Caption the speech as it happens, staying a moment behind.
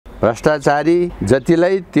भ्रष्टाचारी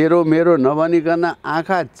जतिलाई तेरो मेरो नभनिकन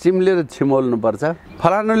आँखा चिम्लेर छिमोल्नुपर्छ।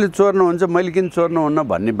 फलानुले चोर्नुहुन्छ मैले किन चोर्नुहुन्न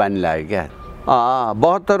भन्ने बानी लाग्यो क्या।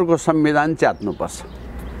 72 को संविधान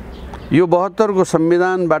च्यात्नुपर्छ। यो 72 को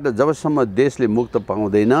संविधानबाट जबसम्म देशले मुक्त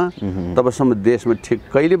पाउँदैन तबसम्म देशमा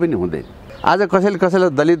ठिक कहिले पनि हुँदैन। आज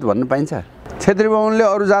कसैलाई दलित भन्न पाइन्छ? क्षेत्री बाहुनले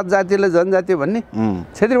अरू जातिलाई जनजाति भन्ने?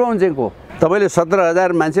 क्षेत्री बाहुन चाहिँ को? तपाईँले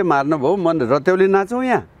 17,000 मान्छे मार्नुभयो, म रत्याउली नाचौँ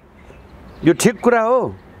यहाँ? यो ठिक कुरा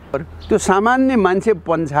हो? त्यो सामान्य मान्छे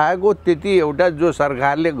पन्छाएको त्यति एउटा जो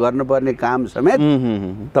सरकारले गर्नुपर्ने काम समेत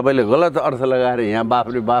तपाईँले गलत अर्थ लगाएर यहाँ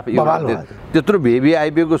बाफरे बाफ त्यत्रो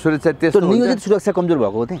भिभिआइपीको सुरक्षा त्यस्तो नियोजित सुरक्षा कमजोर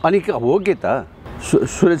भएको हो। अनि हो के त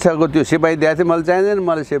सुरक्षाको त्यो सिपाही दिएको थियो, मलाई चाहिँदैन।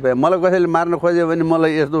 मलाई सिपाही मलाई कसैले मार्न खोज्यो भने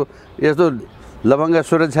मलाई यस्तो लभङ्गा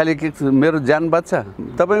सुरक्षाले के मेरो ज्यान बच्छ?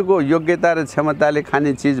 तपाईँको योग्यता र क्षमताले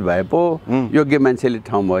खाने चिज भए पो योग्य मान्छेले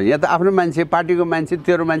ठाउँ भयो। यहाँ त आफ्नो मान्छे, पार्टीको मान्छे,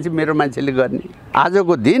 तेरो मान्छे, मेरो मान्छेले गर्ने।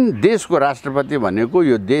 आजको दिन देशको राष्ट्रपति भनेको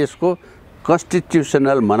यो देशको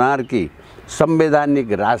कन्स्टिट्युसनल मोनार्की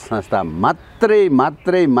संवैधानिक राज संस्था मात्रै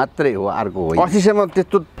हो, अर्को हो। असीसम्म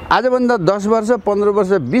त्यस्तो आजभन्दा 10 वर्ष 15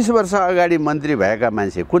 वर्ष 20 वर्ष अगाडि मन्त्री भएका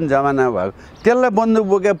मान्छे कुन जमाना भएको त्यसलाई बन्दुक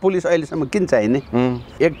बोकेका पुलिस अहिलेसम्म किन चाहिने?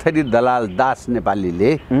 एक थरी दलाल दास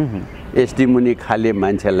नेपालीले एसडी मुनि खाले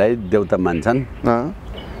मान्छेलाई देउता मान्छन्।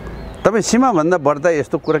 तपाईँ सीमाभन्दा बढ्दा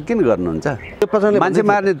यस्तो कुरा किन गर्नुहुन्छ? मान्छे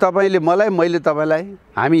मार्ने तपाईँले मलाई, मैले तपाईँलाई,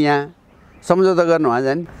 हामी यहाँ सम्झौता गर्नु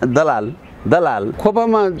जाने दलाल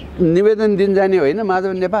खोपामा निवेदन दिन जाने होइन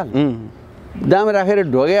माधव नेपाल? दाम राखेर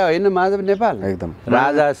ढोग्या होइन माधव नेपाल? एकदम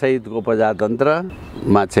राजा सहितको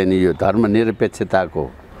प्रजातन्त्रमा चाहिँ नि यो धर्मनिरपेक्षताको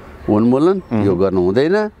उन्मूलन यो गर्नु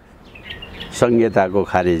हुँदैन। संहिताको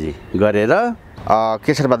खारेजी गरेर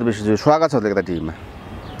केशर बहादुर विश्वजी स्वागत छ एकता टिभीमा।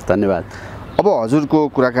 धन्यवाद। अब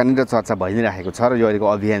हजुरको कुराकानी र चर्चा भइ नै राखेको छ र यो अहिलेको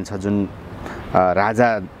अभियान छ जुन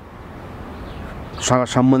राजासँग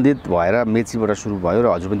सम्बन्धित भएर मेचीबाट सुरु भयो र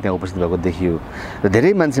हजुर पनि त्यहाँ उपस्थित भएको देखियो र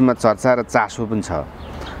धेरै मान्छेमा चर्चा र चासो पनि छ।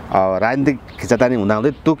 राजनीतिक खिचातानी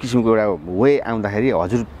हुँदाहुँदै त्यो किसिमको एउटा वे आउँदाखेरि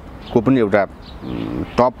हजुरको पनि एउटा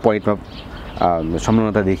टप पोइन्टमा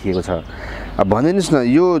संलग्नता देखिएको छ। भनिदिनुहोस् न,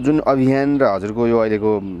 यो जुन अभियान र हजुरको यो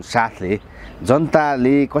अहिलेको साथले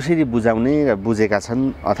जनताले कसरी बुझाउने र बुझेका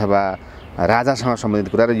छन् अथवा राजासँग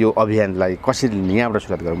सम्बन्धित कुरा र यो अभियानलाई कसरी यहाँबाट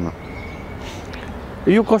सुरुवात गरौँ न?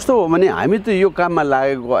 यो कस्तो हो भने हामी त यो काममा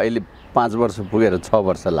लागेको अहिले 5 वर्ष पुगेर 6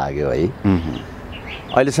 वर्ष लाग्यो है।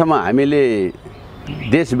 अहिलेसम्म हामीले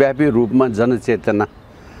देशव्यापी रूपमा जनचेतना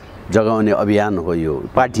जगाउने अभियान हो यो,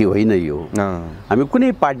 पार्टी होइन यो। हामी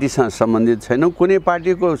कुनै पार्टीसँग सम्बन्धित छैनौँ, कुनै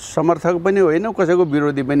पार्टीको समर्थक पनि होइन, कसैको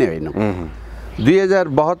विरोधी पनि होइन।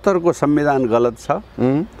 2072 को संविधान गलत छ।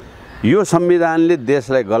 यो संविधानले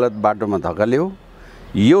देशलाई गलत बाटोमा धकेल्यो।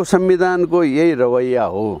 यो संविधानको यही रवैया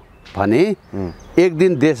हो भने एक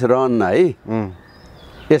दिन देश रहन्न है।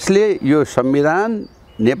 यसले यो संविधान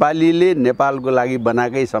नेपालीले नेपालको लागि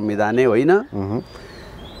बनाएकै संविधानै होइन।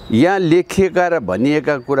 यहाँ लेखिएका र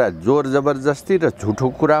भनिएका कुरा जोर जबरजस्ती र झुठो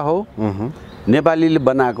कुरा हो, नेपालीले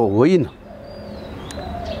बनाएको होइन।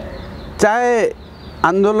 चाहे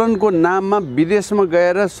आन्दोलनको नाममा विदेशमा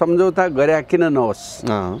गएर सम्झौता गरे किन नहोस्,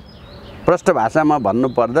 प्रष्ट भाषामा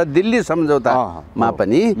भन्नुपर्दा दिल्ली सम्झौतामा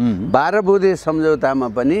पनि 12 बुँदे सम्झौतामा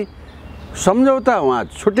पनि सम्झौता वहाँ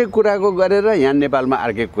छुट्टै कुराको गरेर यहाँ नेपालमा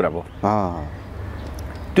अर्कै कुरा भयो।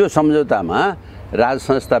 त्यो सम्झौतामा राज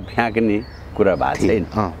संस्था फ्याँक्ने कुरा भएको छैन।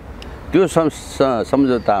 त्यो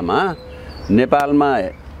सम्झौतामा नेपालमा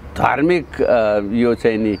धार्मिक यो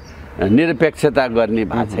चाहिँ नि निरपेक्षता गर्ने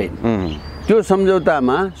भएको छैन। त्यो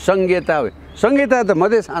सम्झौतामा संहिता त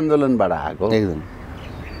मधेस आन्दोलनबाट आएको,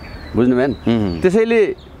 बुझ्नुभएन? त्यसैले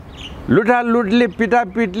लुटालुटले,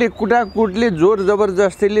 पिटापिटले, कुटाकुटले, जोर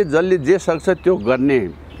जबरजस्तीले जसले जे सक्छ त्यो गर्ने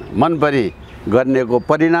मनपरी गर्नेको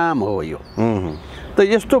परिणाम हो यो। त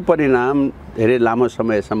यस्तो परिणाम धेरै लामो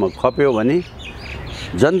समयसम्म खप्यो भने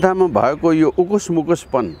जनतामा भएको यो उकुस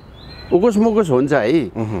मुकुस हुन्छ है।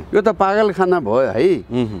 यो त पागलखाना भयो है।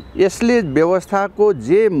 यसले व्यवस्थाको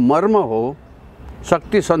जे मर्म हो,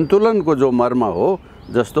 शक्ति सन्तुलनको जो मर्म हो,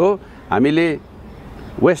 जस्तो हामीले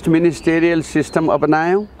वेस्ट मिनिस्टेरियल सिस्टम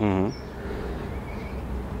अपनायौँ,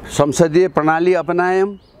 संसदीय प्रणाली अपनायौँ,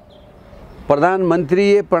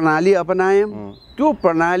 प्रधानमन्त्रीय प्रणाली अपनायौँ। त्यो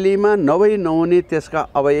प्रणालीमा नहुने त्यसका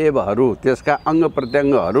अवयवहरू, त्यसका अङ्ग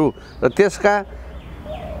प्रत्यङ्गहरू र त्यसका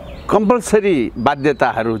कम्पल्सरी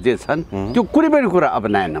बाध्यताहरू जे छन् त्यो कुनै पनि कुरा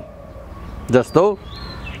अपनाएनौँ। जस्तो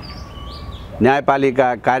न्यायपालिका,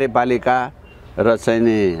 कार्यपालिका र चाहिँ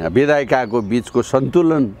नि विधायिकाको बिचको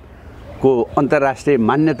सन्तुलनको अन्तर्राष्ट्रिय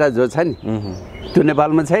मान्यता जो छ नि त्यो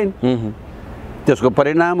नेपालमा छैन। त्यसको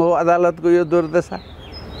परिणाम हो अदालतको यो दुर्दशा।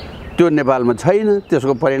 त्यो नेपालमा छैन।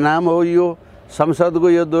 त्यसको परिणाम हो यो संसदको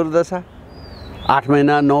यो दुर्दशा 8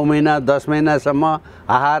 महिना 9 महिना 10 महिनासम्म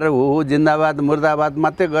आहार हुहु जिन्दाबाद मुर्दाबाद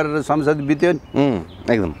मात्रै गरेर संसद बित्यो नि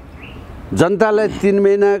एकदम जनतालाई 3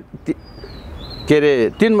 महिना के अरे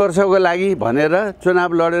 3 वर्षको लागि भनेर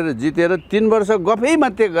चुनाव लडेर जितेर 3 वर्ष गफै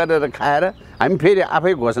मात्रै गरेर खाएर हामी फेरि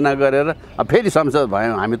आफै घोषणा गरेर फेरि संसद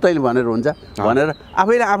भयौँ हामी तैँले भनेर हुन्छ भनेर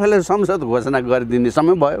आफैलाई संसद घोषणा गरिदिने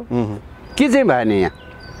समय भयो के चाहिँ भएन यहाँ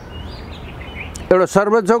एउटा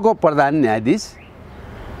सर्वोच्चको प्रधान न्यायाधीश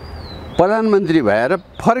प्रधानमन्त्री भएर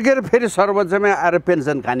फर्केर फेरि सर्वोच्चमै आएर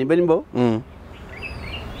पेन्सन खाने पनि भयो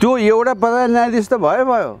त्यो एउटा प्रधान न्यायाधीश त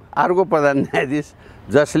भयो अर्को प्रधान न्यायाधीश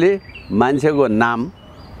जसले मान्छेको नाम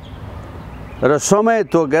र समय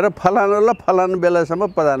तोकेर फलानालाई फलाना बेलासम्म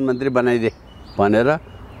प्रधानमन्त्री बनाइदिए भनेर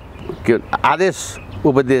के आदेश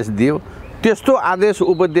उपदेश दियो त्यस्तो आदेश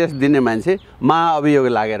उपदेश दिने मान्छे महाअभियोग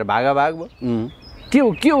लागेर भागाभाग भयो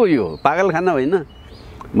के हो यो पागलखाना होइन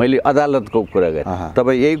मैले अदालतको कुरा गरेँ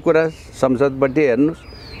तपाईँ यही कुरा संसदपट्टि हेर्नुहोस्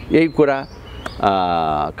यही कुरा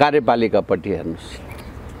कार्यपालिकापट्टि हेर्नुहोस्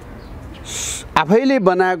आफैले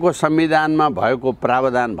बनाएको संविधानमा भएको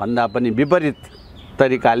प्रावधान भन्दा पनि विपरीत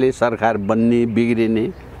तरिकाले सरकार बन्ने बिग्रिने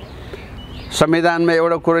संविधानमा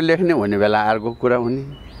एउटा कुरा लेख्ने हुने बेला अर्को कुरा हुने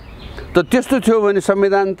त त्यस्तो थियो भने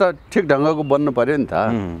संविधान त ठिक ढङ्गको बन्नु पर्यो नि त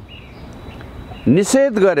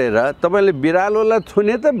निषेध गरेर तपाईँले बिरालोलाई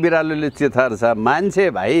थुने त बिरालोले चिथर्छ मान्छे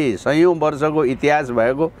भाइ सयौँ वर्षको इतिहास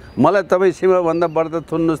भएको मलाई तपाईँ सीमाभन्दा बढ्ता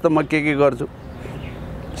थुन्नुहोस् त म के गर्छु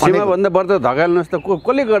सीमाभन्दा बढ्ता धकाल्नुहोस् त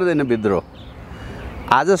कसले गर्दैन विद्रोह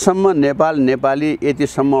आजसम्म नेपाली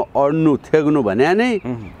यतिसम्म अड्नु थेग्नु भने नै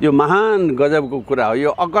यो महान गजबको कुरा हो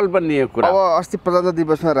यो अकल्पनीय कुरा अब अस्ति प्रजातन्त्र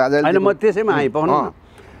दिवसमा राजा होइन म त्यसैमा आइपाउनु न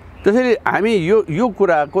त्यसैले हामी यो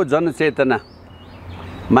कुराको जनचेतना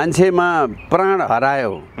मान्छेमा प्राण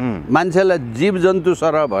हरायो मान्छेलाई जीव जन्तु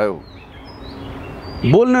सरह भयो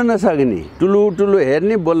बोल्न नसक्ने ठुलो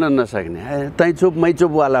हेर्ने बोल्न नसक्ने तैचुप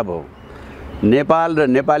मैचुपवाला भयो नेपाल र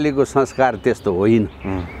नेपालीको संस्कार त्यस्तो होइन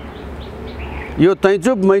यो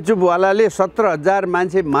तैचुप मैचुपवालाले 17,000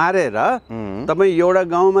 मान्छे मारेर तपाईँ एउटा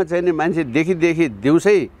गाउँमा चाहिँ नि मान्छे देखि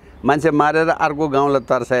दिउँसै मान्छे मारेर अर्को गाउँलाई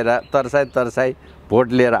तर्साई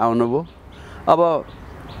भोट लिएर आउनुभयो अब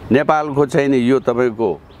नेपालको चाहिँ नि यो तपाईँको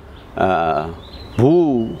भू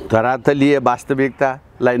धरातलीय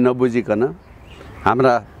वास्तविकतालाई नबुझिकन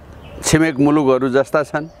हाम्रा छिमेक मुलुकहरू जस्ता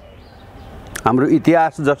छन् हाम्रो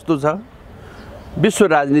इतिहास जस्तो छ विश्व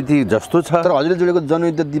राजनीति जस्तो छ तर हजुरले जोडेको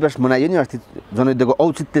जनयुद्ध दिवस मनाइयो नि अस्ति जनयुद्धको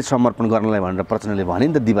औचित्य समर्पण गर्नलाई भनेर प्रचण्डले भने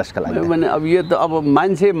नि त दिवसका लागि भने अब यो त अब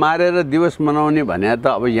मान्छे मारेर दिवस मनाउने भने त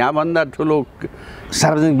अब यहाँभन्दा ठुलो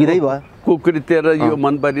सार्वजनिक विधै भयो कुकृत्य र यो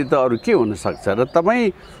मनपरी त अरू के हुनसक्छ र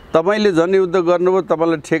तपाईँले जनयुद्ध गर्नुभयो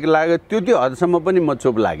तपाईँलाई ठिक लाग्यो त्यो हदसम्म पनि म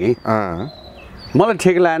चुप लागेँ मलाई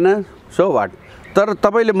ठिक लागेन सो वाट तर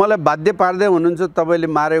तपाईँले मलाई बाध्य पार्दै हुनुहुन्छ तपाईँले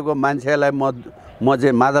मारेको मान्छेलाई म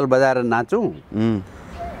चाहिँ मादल बजाएर नाचौँ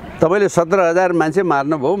तपाईँले 17,000 मान्छे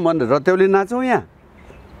मार्नुभयो म रत्याउली नाचौँ यहाँ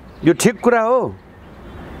यो ठिक कुरा हो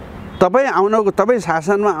तपाईँ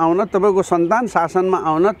शासनमा आउन तपाईँको सन्तान शासनमा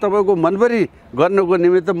आउन तपाईँको मनपरी गर्नुको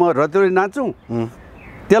निमित्त म रत्याउली नाचौँ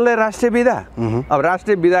त्यसलाई राष्ट्रिय विधा अब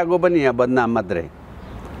राष्ट्रिय विधाको पनि यहाँ बदनाम मात्रै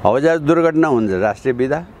हवाईजहाज दुर्घटना हुन्छ राष्ट्रिय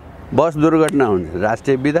विधा बस दुर्घटना हुन्छ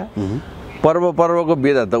राष्ट्रिय विधा पर्वको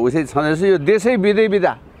विधा त उसै छँदैछ यो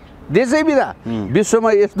देशै विधा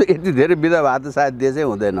विश्वमा यति धेरै विधा भए त सायद देशै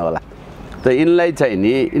हुँदैन होला त यिनलाई चाहिँ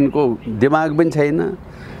नि यिनको दिमाग पनि छैन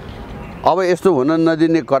अब यस्तो हुन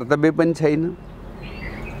नदिने कर्तव्य पनि छैन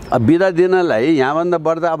अब बिदा दिनलाई यहाँभन्दा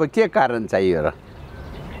बढ्दा अब के कारण चाहियो र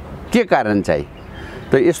के कारण चाहियो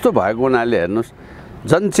त यस्तो भएको हुनाले हेर्नुहोस्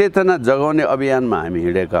जनचेतना जगाउने अभियानमा हामी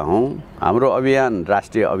हिँडेका हौँ हाम्रो अभियान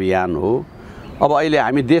राष्ट्रिय अभियान हो अब अहिले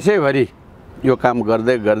हामी देशैभरि यो काम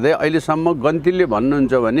गर्दै अहिलेसम्म गन्तीले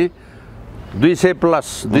भन्नुहुन्छ भने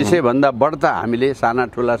 200+ भन्दा बढ्ता हामीले साना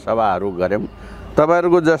ठुला सभाहरू गऱ्यौँ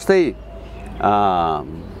तपाईँहरूको जस्तै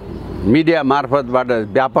मिडिया मार्फतबाट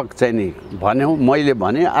व्यापक चाहिँ नि भन्यौँ मैले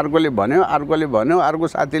भने अर्कोले भन्यो अर्को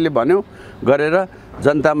साथीले भन्यो गरेर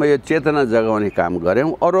जनतामा यो चेतना जगाउने काम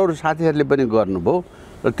गऱ्यौँ अरू साथीहरूले पनि गर्नुभयो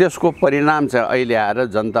र त्यसको परिणाम चाहिँ अहिले आएर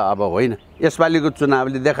जनता अब होइन यसपालिको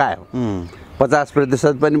चुनावले देखायो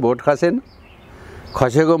 50% पनि भोट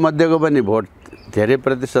खसेको मध्येको पनि भोट धेरै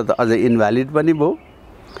प्रतिशत अझ इन्भ्यालिड पनि भयो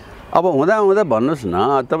अब हुँदा भन्नुहोस्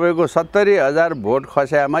न तपाईँको 70,000 भोट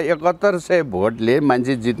खस्यामा 7100 भोटले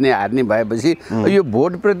मान्छे जित्ने हार्ने भएपछि यो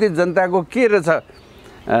भोटप्रति जनताको के रहेछ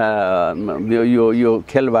यो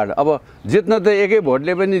खेलबाट अब जित्न त एकै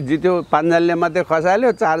भोटले पनि जित्यो 5 जनाले मात्रै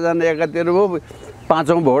खसाल्यो 4 जना एकातिर भयो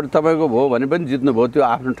 5औँ भोट तपाईँको भयो भने पनि जित्नुभयो त्यो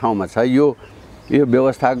आफ्नो ठाउँमा छ यो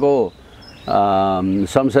व्यवस्थाको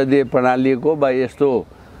संसदीय प्रणालीको वा यस्तो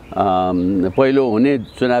पहिलो हुने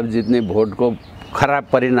चुनाव जित्ने भोटको खराब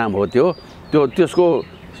परिणाम हो त्यसको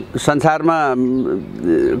संसारमा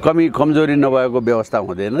कमी कमजोरी नभएको व्यवस्था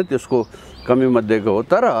हुँदैन, त्यसको कमी मध्येको हो।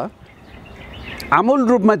 तर आमूल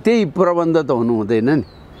रूपमा त्यही प्रबन्ध त हुनु हुँदैन नि।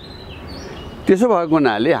 त्यसो भएको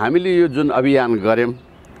हुनाले हामीले यो जुन अभियान गऱ्यौँ,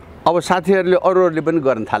 अब साथीहरूले अरूहरूले पनि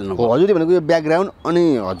गर्न थाल्नु हो। हजुरले भनेको यो ब्याकग्राउन्ड अनि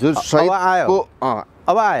हजुर सहितको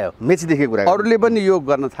अब आयो मेचीदेखि कुरा, अरूले पनि यो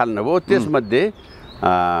गर्न थाल्नुभयो। त्यसमध्ये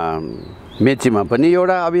मेचीमा पनि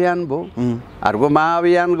एउटा अभियान भयो, अर्को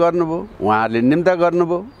महाअभियान गर्नुभयो, उहाँहरूले निम्ता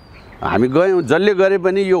गर्नुभयो। हामी गयौँ, जसले गरे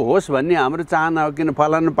पनि यो होस् भन्ने हाम्रो चाहना हो। किन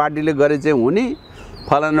फलानु पार्टीले गरे चाहिँ हुने,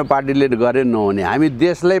 फलानु पार्टीले गरे नहुने। हामी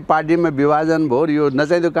देशलाई पार्टीमा विभाजन भयो, यो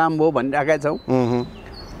नचाहिँदो काम भयो भनिराखेका छौँ।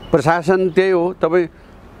 प्रशासन त्यही हो। तपाईँ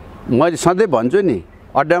मैले सधैँ भन्छु नि,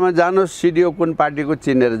 अड्डामा जानुहोस्, सिडिओ कुन पार्टीको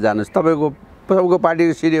चिनेर जानुहोस्। सबैको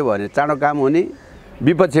पार्टीको सिडिओ भयो भने चाँडो काम हुने,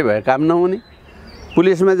 विपक्षी भए काम नहुने।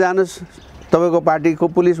 पुलिसमा जानुहोस्, तपाईँको पार्टीको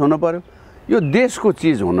पुलिस हुनु पर्यो। यो देशको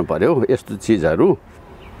चिज हुनु पर्यो। यस्तो चिजहरू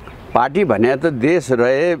पार्टी भने त देश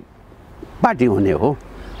रहे पार्टी हुने हो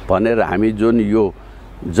भनेर हामी जुन यो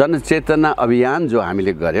जनचेतना अभियान जो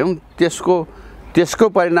हामीले गऱ्यौँ त्यसको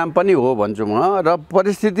परिणाम पनि हो भन्छु म। र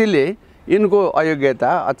परिस्थितिले यिनको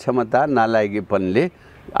अयोग्यता, अक्षमता, नालायकीपनले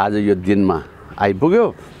आज यो दिनमा आइपुग्यो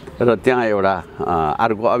र त्यहाँ एउटा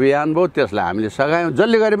अर्को अभियान भयो। त्यसलाई हामीले सघायौँ,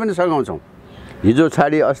 जसले गरे पनि सघाउँछौँ। हिजो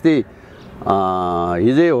छाडी अस्ति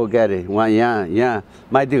हिजै हो क्या अरे, उहाँ यहाँ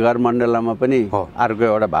माइती घर मण्डलमा पनि अर्को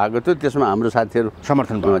एउटा भएको थियो। त्यसमा हाम्रो साथीहरू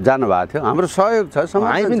समर्थन जानुभएको थियो। हाम्रो सहयोग छ,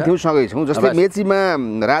 हामी पनि थियौँ, सँगै छौँ। जस्तै मेचीमा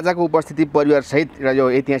राजाको उपस्थिति परिवारसहित एउटा यो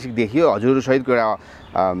ऐतिहासिक देखियो। हजुरसहितको एउटा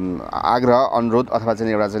आग्रह, अनुरोध अथवा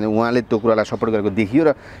चाहिँ एउटा चाहिँ उहाँले त्यो कुरालाई सपोर्ट गरेको देखियो। र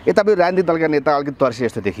यतापट्टि राजनीतिक दलका नेता अलिकति तर्से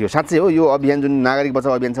जस्तो देखियो। साँच्चै हो, यो अभियान जुन नागरिक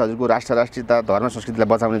बचाउ अभियान छ, हजुरको राष्ट्र राष्ट्रियता धर्म संस्कृतिलाई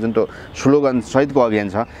बचाउने जुन त्यो स्लोगन सहितको अभियान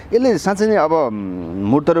छ, यसले साँच्चै नै अब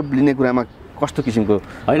मूर्त रूप लिने कुरामा कस्तो किसिमको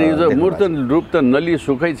होइन? यो मूर्त रूप त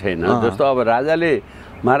नलिसुकै छैन। जस्तो अब राजाले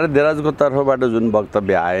महाराज धिराजको तर्फबाट जुन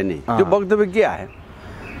वक्तव्य आयो नि, त्यो वक्तव्य के आयो?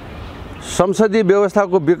 संसदीय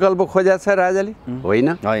व्यवस्थाको विकल्प खोजेको छ राजाले? होइन,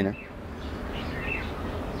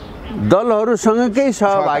 दलहरूसँगकै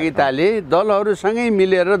सहभागिताले, दलहरूसँगै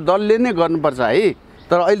मिलेर दलले नै गर्नुपर्छ है।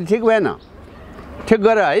 तर अहिले ठिक भएन, ठिक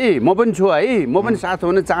गर है, म पनि छु है, म पनि साथ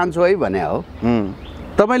हुन चाहन्छु है भने हो।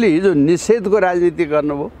 तपाईँले हिजो निषेधको राजनीति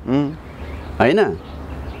गर्नुभयो होइन?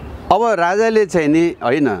 अब राजाले चाहिँ नि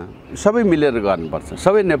होइन, सबै मिलेर गर्नुपर्छ,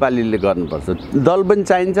 सबै नेपालीले गर्नुपर्छ, दल पनि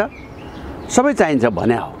चाहिन्छ, सबै चाहिन्छ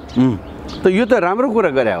भने हो। त यो त राम्रो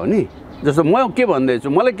कुरा गरे हो नि। जस्तो म के भन्दैछु,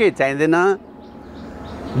 मलाई केही चाहिँदैन,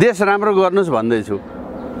 देश राम्रो गर्नुहोस् भन्दैछु।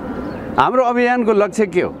 हाम्रो अभियानको लक्ष्य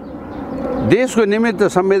के हो? देशको निमित्त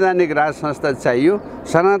संवैधानिक राज संस्था चाहियो,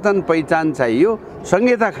 सनातन पहिचान चाहियो,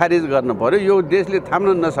 संहिता खारिज गर्नु पर्यो। यो देशले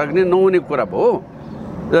थाम्न नसक्ने नहुने कुरा भयो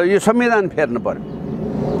र यो संविधान फेर्नु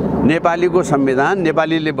पर्यो। नेपालीको संविधान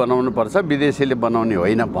नेपालीले बनाउनु पर्छ, विदेशीले बनाउने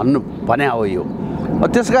होइन भने हो यो।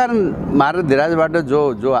 त्यसकारण महाराज धिराजबाट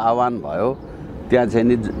जो आह्वान भयो, त्यहाँ चाहिँ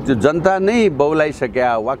नि त्यो जनता नै बौलाइसक्या,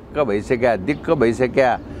 वाक्क भइसक्या, दिक्क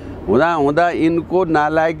भइसक्या हुँदा यिनको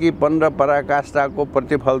नालायकीपन र पराकाष्ठाको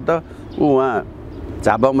प्रतिफल त उहाँ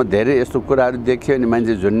झापामा धेरै यस्तो कुराहरू देखियो नि।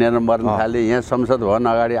 मान्छे झुन्डेर मर्न थाले, यहाँ संसद भवन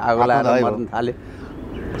अगाडि आगो लगाएर मर्न थाले,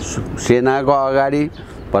 सेनाको अगाडि,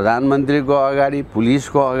 प्रधानमन्त्रीको अगाडि,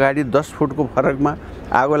 पुलिसको अगाडि 10 फुटको फरकमा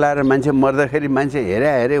आगो लगाएर मान्छे मर्दाखेरि मान्छे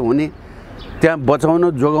हेरे हुने, त्यहाँ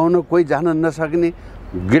बचाउन जोगाउन कोही जान नसक्ने,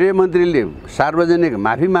 गृहमन्त्रीले सार्वजनिक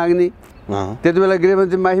माफी माग्ने, त्यति बेला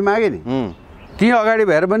गृहमन्त्री माफी मागे नि, ती अगाडि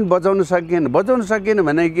भएर पनि बचाउन सकिएन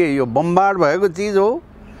भने के यो बम्बार्ड भएको चिज हो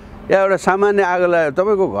या एउटा सामान्य आगो लाग्यो?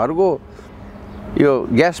 तपाईँको घरको यो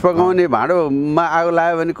ग्यास पकाउने भाँडोमा आगो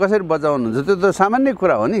लाग्यो भने कसरी बचाउनुहुन्छ? त्यो त सामान्य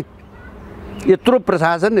कुरा हो नि। यत्रो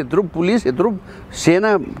प्रशासन, यत्रो पुलिस, यत्रो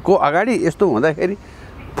सेनाको अगाडि यस्तो हुँदाखेरि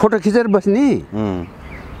फोटो खिचेर बस्ने,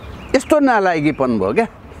 यस्तो नालायकीपन भयो क्या।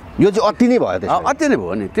 यो चाहिँ अति नै भयो, अति नै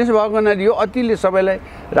भयो नि। त्यसो भएको हुनाले यो अतिले सबैलाई,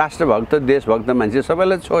 राष्ट्रभक्त देशभक्त मान्छे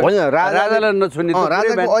सबैलाई छोड्यो, राजालाई नछुने।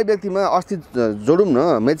 राजाको अभिव्यक्तिमा अस्ति जोडौँ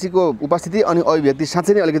न, मेचीको उपस्थिति अनि अभिव्यक्ति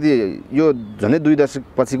साँच्चै नै अलिकति यो झन्डै 2 दशक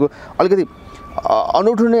पछिको अलिकति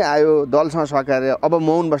अनौठो नै आयो। दलसँग सहकार्य, अब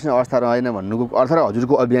मौन बस्ने अवस्था रहेन भन्नुको अर्थ र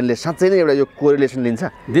हजुरको अभियानले साँच्चै नै एउटा यो कोरिलेसन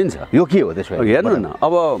दिन्छ। यो के हो त्यसो? हेर्नु न,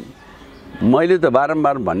 अब मैले त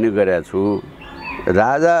बारम्बार भन्ने गरेको छु,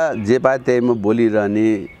 राजा जे पाए त्यहीमा बोलिरहने,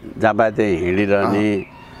 जहाँ पाए त्यहीँ हिँडिरहने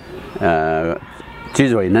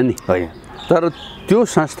चिज होइन नि। तर त्यो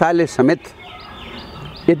संस्थाले समेत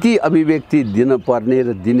यति अभिव्यक्ति दिन पर्ने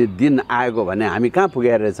र दिने दिन आएको भने हामी कहाँ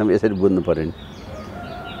पुगेर रहेछौँ? यसरी बुझ्नु पऱ्यो नि,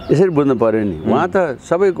 यसरी बुझ्नु पऱ्यो नि। उहाँ त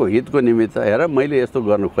सबैको हितको निमित्त, हेर मैले यस्तो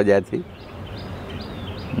गर्नु खोजेको थिएँ,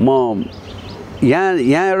 म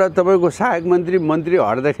यहाँ एउटा तपाईँको सहायक मन्त्री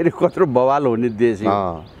हट्दाखेरि कत्रो बवाल हुने देश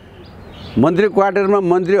हो। मन्त्री क्वार्टरमा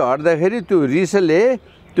मन्त्री हट्दाखेरि त्यो रिसले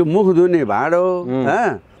त्यो मुख धुने भाँडो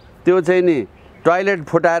त्यो चाहिँ नि टोयलेट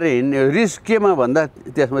फुटाएर हिँड्ने रिस केमा भन्दा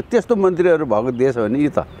त्यसमा त्यस्तो मन्त्रीहरू भएको देश हो नि यो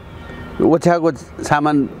त। ओछ्याएको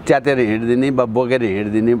सामान च्यातेर हिँड्दिने वा बोकेर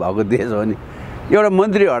हिँड्दिने भएको देश हो नि। एउटा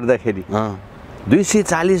मन्त्री हट्दाखेरि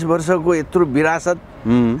 240 वर्षको यत्रो विरासत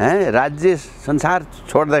राज्य संसार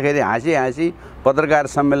छोड्दाखेरि हाँसी पत्रकार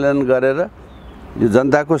सम्मेलन गरेर यो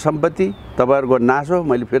जनताको सम्पत्ति तपाईँहरूको नाश हो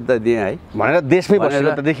मैले फिर्ता दिएँ है भनेर देशमै बसेर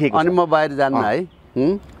त देखिएको। अनि म बाहिर जान्न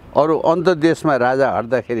है। अरू अन्त देशमा राजा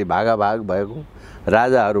हट्दाखेरि भागाभाग भएको,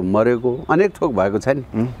 राजाहरू मरेको अनेक थोक भएको छ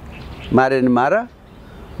नि। मारे नि मार,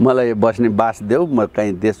 मलाई बस्ने बास देऊ, म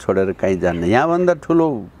कहीँ देश छोडेर कहीँ जान्न। यहाँभन्दा ठुलो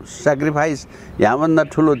सेक्रिफाइस, यहाँभन्दा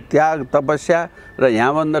ठुलो त्याग तपस्या र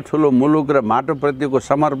यहाँभन्दा ठुलो मुलुक र माटोप्रतिको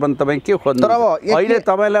समर्पण तपाईँ के खोज्नु? अहिले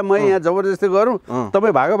तपाईँलाई म यहाँ जबरजस्ती गरौँ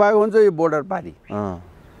तपाईँ भाग हुन्छ यो बोर्डर पारी।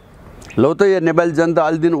 लौ त यो नेपाली जनता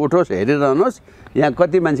अलि दिन उठोस्, हेरिरहनुहोस् यहाँ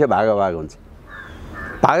कति मान्छे भाग हुन्छ।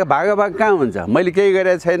 भाग कहाँ हुन्छ? मैले केही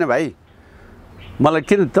गरेको छैन भाइ, मलाई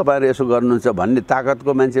किन तपाईँहरू यसो गर्नुहुन्छ भन्ने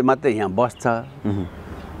ताकतको मान्छे मात्रै यहाँ बस्छ।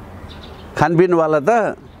 खानपिनवाला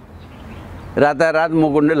त रातारात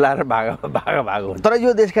मुकुण्डे लाएर भाग हुन्छ। तर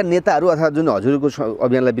यो देशका नेताहरू अथवा जुन हजुरको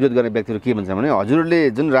अभियानलाई विरोध गर्ने व्यक्तिहरू के भन्छ भने हजुरले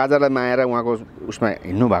जुन राजालाई माएर उहाँको उसमा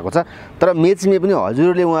हिँड्नु भएको छ, तर मेचीमे पनि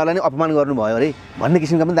हजुरले उहाँलाई नै अपमान गर्नुभयो अरे भन्ने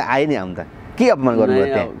किसिमका पनि त आए नि आउँ त। के अपमान गर्नुभयो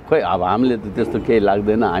त्यहाँ? खोइ अब हामीले त त्यस्तो केही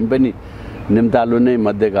लाग्दैन, हामी पनि निम्तालु नै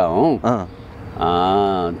मध्येका हौँ।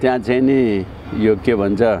 त्यहाँ चाहिँ नि यो के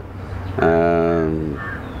भन्छ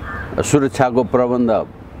सुरक्षाको प्रबन्ध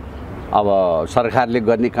अब सरकारले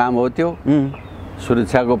गर्ने काम हो त्यो।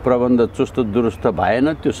 सुरक्षाको प्रबन्ध चुस्त दुरुस्त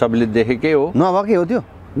भएन, त्यो सबले देखेकै हो। नभएकै हो त्यो?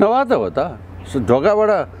 नभए त हो त।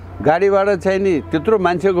 ढोकाबाट गाडीबाट चाहिँ नि त्यत्रो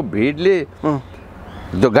मान्छेको भिडले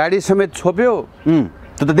त्यो गाडी समेत छोप्यो।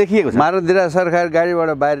 त्यो त देखिएको छ। मारधिरा सरकार गाडीबाट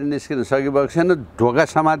बाहिर निस्किन सकिरहेको छैन, ढोका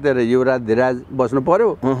समातेर युवराज धिराज बस्नु पर्यो।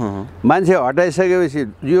 मान्छे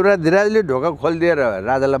हटाइसकेपछि युवराज धिराजले ढोका खोलिदिएर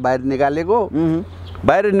राजालाई बाहिर निकालेको।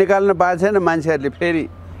 बाहिर निकाल्न पाएको छैन, मान्छेहरूले फेरि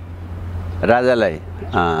राजालाई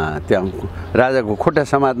त्यहाँ राजाको खुट्टा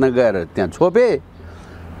समात्न गएर त्यहाँ छोपे।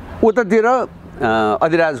 उतातिर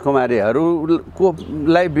अधिराज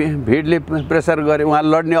कुमारीहरूलाई भिडले प्रेसर गरे, उहाँ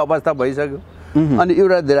लड्ने अवस्था भइसक्यो। अनि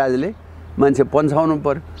युवराज धिराजले मान्छे पन्छाउनु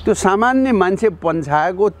पर्यो। त्यो सामान्य मान्छे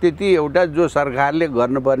पन्छाएको त्यति एउटा जो सरकारले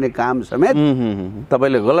गर्नुपर्ने काम समेत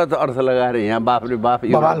तपाईँले गलत अर्थ लगाएर यहाँ बाफरे बाफ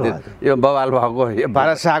यो बवाल भएको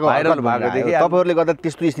भाइरल भएको तपाईँहरूले गर्दा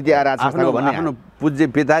त्यस्तो स्थिति आएर आफ्नो पूज्य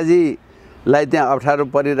पिताजीलाई त्यहाँ अप्ठ्यारो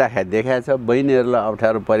परिराखेको देखाएको छ, बहिनीहरूलाई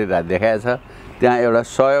अप्ठ्यारो परिरहेको देखाएको छ। त्यहाँ एउटा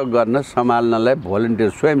सहयोग गर्न सम्हाल्नलाई भोलिन्टियर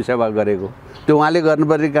स्वयंसेवा गरेको त्यो उहाँले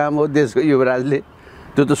गर्नुपर्ने काम हो देशको युवराजले।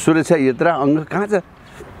 त्यो त सुरक्षा यत्रा अङ्ग कहाँ छ?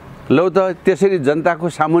 लौ त त्यसरी जनताको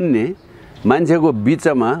सामुन्ने मान्छेको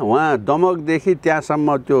बिचमा उहाँ दमकदेखि त्यहाँसम्म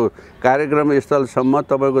त्यो कार्यक्रम स्थलसम्म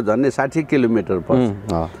तपाईँको झन्डै 60 किलोमिटर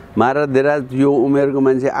पर्छ। मारधिराज यो उमेरको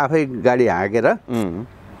मान्छे आफै गाडी हाँकेर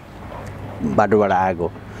बाटोबाट आएको।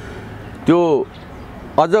 त्यो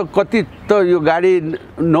अझ कति त यो गाडी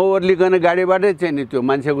नओर्लिकन गाडीबाटै चाहिँ नि त्यो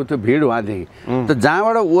मान्छेको त्यो भिड उहाँदेखि त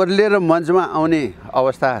जहाँबाट ओर्लिएर मञ्चमा आउने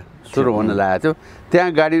अवस्था सुरु हुन लागेको थियो,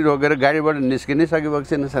 त्यहाँ गाडी रोकेर गाडीबाट निस्किनै सकिरहेको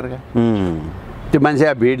छैन सरकार। त्यो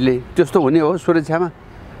मान्छे भिडले त्यस्तो हुने हो सुरक्षामा।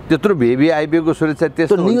 त्यत्रो भिभिआइपीको सुरक्षा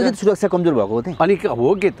त्यस्तो नियोजित सुरक्षा कमजोर भएको हो। अनि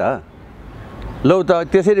हो के त? लौ त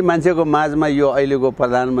त्यसरी मान्छेको माझमा यो अहिलेको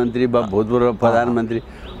प्रधानमन्त्री वा भूतपूर्व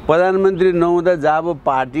प्रधानमन्त्री नहुँदा जब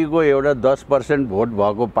पार्टीको एउटा 10% भोट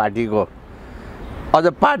भएको पार्टीको अझ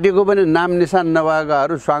पार्टीको पनि नाम निशान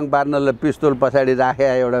नभएकाहरू स्वाङ पार्नलाई पिस्तोल पछाडि राखे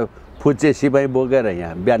एउटा फुच्चे सिपाही बोकेर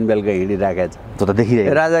यहाँ बिहान बेलुका हिँडिराखेको छ। त्यो त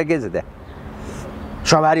देखिरहेको। राजा के छ त्यहाँ?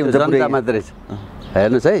 सवारी हुन्छ, जनता मात्रै छ।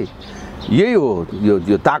 हेर्नुहोस् है, यही हो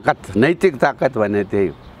यो ताकत, नैतिक ताकत भने त्यही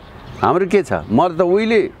हो। हाम्रो के छ? म त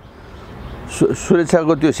उहिले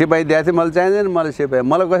सुरक्षाको त्यो सिपाही दिएको थिएँ, मलाई चाहिँदैन। मलाई सिपाही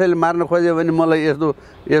मलाई कसैले मार्न खोज्यो भने मलाई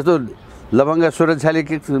यस्तो लफङ्गा सुरक्षाले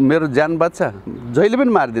के मेरो ज्यान बच्छ, जहिले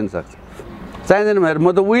पनि मारिदिन सक्छ। चाहिँदैन मेरो,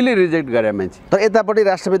 म त उहिले रिजेक्ट गरेँ मान्छे। तर यतापट्टि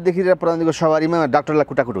राष्ट्रपतिदेखि र प्रधानमन्त्रीको सवारीमा डाक्टरलाई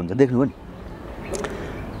कुटाकुट हुन्छ, देख्नु नि।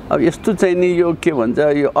 अब यस्तो चाहिँ नि यो के भन्छ,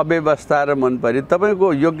 यो अव्यवस्था र मन पऱ्यो। तपाईँको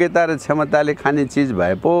योग्यता र क्षमताले खाने चिज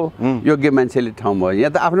भए पो योग्य मान्छेले ठाउँ भयो।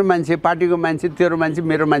 यहाँ त आफ्नो मान्छे, पार्टीको मान्छे, तेरो मान्छे,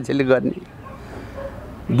 मेरो मान्छेले गर्ने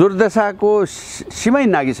दुर्दशाको सीमै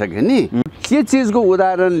नागिसक्यो नि। के चिजको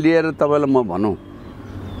उदाहरण लिएर तपाईँलाई म भनौँ,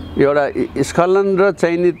 एउटा स्खलन र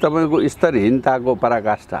चाहिँ नि तपाईँको स्तरहीनताको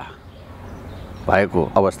पराकाष्ठा भएको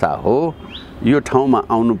अवस्था हो। यो ठाउँमा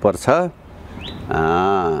आउनुपर्छ,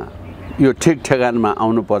 यो ठिक ठेगानमा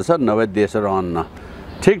आउनुपर्छ, नभए देश रहन्न।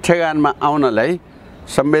 ठिक ठेगानमा आउनलाई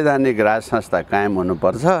संवैधानिक राज संस्था कायम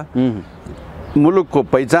हुनुपर्छ, मुलुकको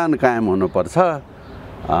पहिचान कायम हुनुपर्छ,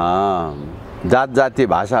 जात जाति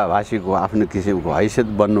भाषा भाषीको आफ्नो किसिमको हैसियत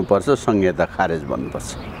बन्नुपर्छ, संहिता खारेज बन्नुपर्छ।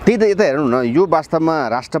 त्यही त यता हेर्नु न, यो वास्तवमा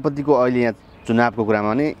राष्ट्रपतिको अहिले यहाँ चुनावको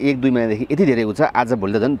कुरामा भने 1-2 महिनादेखि यति धेरैको छ, आज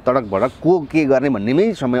भोलि त झन् तडक भडक को के गर्ने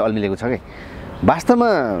भन्नेमै समय अल्मिलेको छ कि वास्तवमा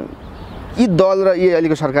यी दल र यी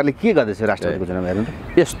अहिलेको सरकारले के गर्दैछ राष्ट्रपतिको चुनाव हेर्नु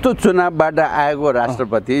त। यस्तो चुनावबाट आएको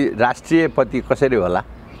राष्ट्रपति राष्ट्रियपति कसरी होला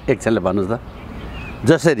एकछिनले भन्नुहोस् त।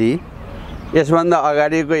 जसरी यसभन्दा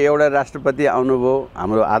अगाडिको एउटा राष्ट्रपति आउनुभयो,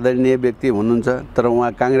 हाम्रो आदरणीय व्यक्ति हुनुहुन्छ, तर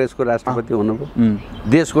उहाँ काङ्ग्रेसको राष्ट्रपति हुनुभयो,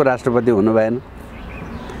 देशको राष्ट्रपति हुनु भएन।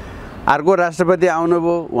 अर्को राष्ट्रपति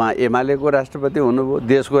आउनुभयो, उहाँ एमालेको राष्ट्रपति हुनुभयो,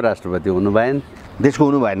 देशको राष्ट्रपति हुनु भएन। देशको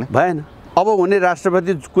हुनु भएन। अब हुने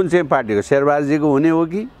राष्ट्रपति कुन चाहिँ पार्टीको, शेरबहादुरजीको हुने हो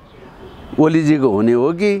कि ओलीजीको हुने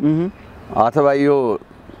हो कि अथवा यो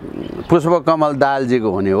पुष्पकमल दाहालजीको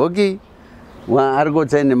हुने हो कि उहाँहरूको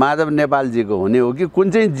चाहिँ माधव नेपालजीको हुने हो कि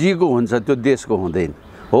कुन चाहिँ जीको हुन्छ, त्यो देशको हुँदैन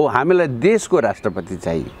हो। हामीलाई देशको राष्ट्रपति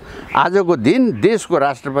चाहियो। आजको दिन देशको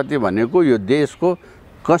राष्ट्रपति भनेको यो देशको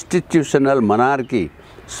कन्स्टिट्युसनल मोनार्की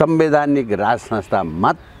संवैधानिक राज संस्था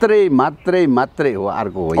मात्रै हो,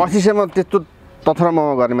 अर्को होइन। अस्तिसम्म त्यस्तो तथ्रमा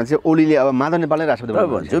गर्ने मान्छे ओलीले अब माधव नेपाललाई राष्ट्रपति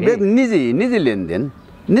भन्छु।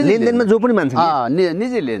 निजी लेनदेनमा जो पनि मान्छे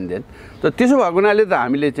निजी लेनदेन त त्यसो भएको हुनाले त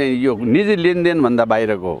हामीले चाहिँ यो निजी लेनदेनभन्दा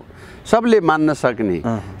बाहिरको सबले मान्न सक्ने,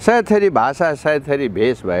 सायद थरी भाषा, सायद थरी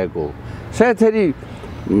भेष भएको, सायद थरी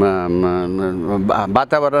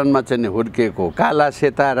वातावरणमा चाहिँ हुर्किएको, काला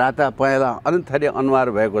सेता राता पहेँला अनेक थरी अनुहार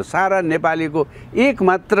भएको सारा नेपालीको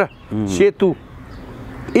एकमात्र सेतु,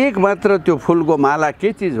 एकमात्र त्यो फुलको माला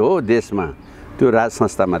के चिज हो देशमा, त्यो राज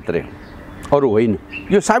संस्था मात्रै हो, अरू होइन।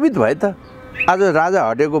 यो साबित भयो त। आज राजा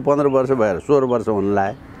हटेको 15 वर्ष भएर 16 वर्ष हुन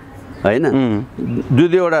लाग्यो होइन।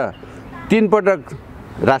 3 पटक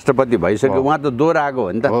राष्ट्रपति भइसक्यो, उहाँ त दोहोऱ्याएको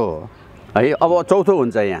हो नि त है। अब चौथो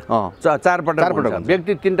हुन्छ यहाँ, 4 पटक हुन्छ।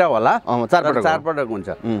 व्यक्ति 3टा होला, 4 पटक हुन्छ।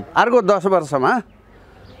 अर्को 10 वर्षमा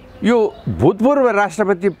यो भूतपूर्व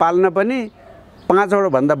राष्ट्रपति पाल्न पनि 5वटा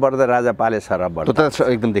भन्दा बढ्दा राजा पाले सरब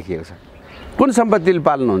एकदम देखिएको छ। कुन सम्पत्तिले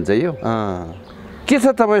पाल्नुहुन्छ यो के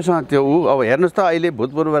छ तपाईँसँग त्यो? अब हेर्नुहोस् त अहिले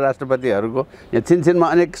भूतपूर्व राष्ट्रपतिहरूको यहाँ छिनछिनमा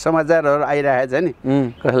अनेक समाचारहरू आइरहेको छ नि,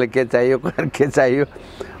 कसैलाई के चाहियो, कसलाई के चाहियो।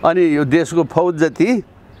 अनि यो देशको फौज जति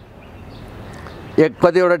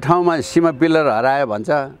कतिवटा ठाउँमा सीमा पिलर हरायो भन्छ,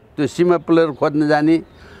 त्यो सीमा पिलर खोज्न जाने,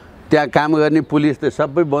 त्यहाँ काम गर्ने पुलिस त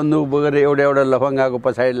सबै बन्दुक बोकेर एउटा लफङ्गाको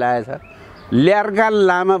पछाडि लागेछ। ल्यार्का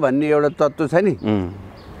लामा भन्ने एउटा तत्त्व छ नि,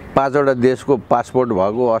 5वटा देशको पासपोर्ट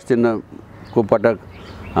भएको अस्तिको पटक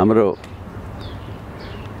हाम्रो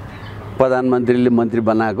प्रधानमन्त्रीले मन्त्री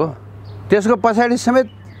बनाएको, त्यसको पछाडि समेत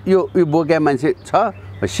यो बोक्या मान्छे छ,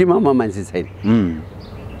 सीमामा मान्छे छैन।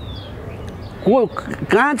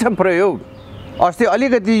 कहाँ छ प्रयोग? अस्ति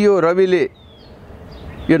अलिकति यो रविले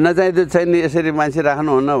यो नचाहिँदो छैन यसरी मान्छे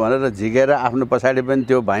राख्नुहुन्न भनेर झिकेर आफ्नो पछाडि पनि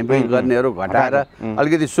त्यो भाइँ गर्नेहरू घटाएर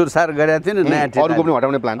अलिकति सुरसार गरेको थियो नि, नयाँ अरूको पनि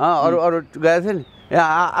हटाउने प्लान, अरू गएको थियो नि।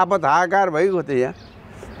 यहाँ आपत हाहाकार भइगयो थियो। यहाँ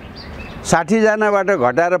 60 जनाबाट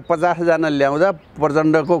घटाएर 50 जना ल्याउँदा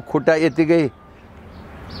प्रचण्डको खुट्टा यतिकै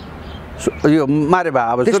यो मारे भए।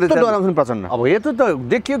 अब प्रचण्ड अब यो त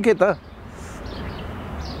देखियो के त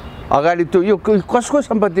अगाडि त्यो यो कसको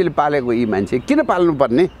सम्पत्तिले पालेको यी मान्छे किन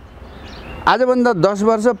पाल्नुपर्ने? आजभन्दा 10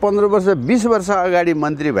 वर्ष 15 वर्ष 20 वर्ष अगाडि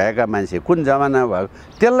मन्त्री भएका मान्छे कुन जमाना भयो,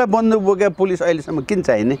 त्यसलाई बन्दुक बोकेका पुलिस अहिलेसम्म किन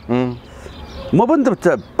चाहिने? म पनि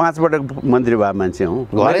त 5 पटक मन्त्री भए मान्छे हुँ।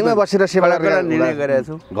 घरैमा बसेर सेवा गरेर निर्णय गरेको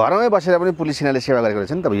छु। घरमै बसेर पनि पुलिस सेनाले सेवा गरेको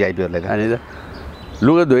रहेछ नि त भिआइपीहरूले। अनि त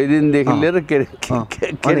लुगा धोइदिनदेखि लिएर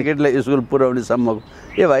केटाकेटीलाई स्कुल पुर्याउनेसम्मको।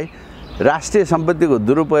 ए भाइ, राष्ट्रिय सम्पत्तिको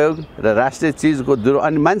दुरुपयोग र राष्ट्रिय चिजको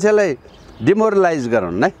अनि मान्छेलाई डिमोरलाइज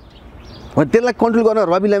गराउनु है, त्यसलाई कन्ट्रोल गर्न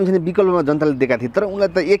रवि लामिछाने विकल्पमा जनताले दिएका थिए, तर उनलाई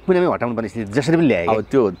त 1 महिनामै हटाउनु पर्ने स्थिति जसरी पनि ल्याए।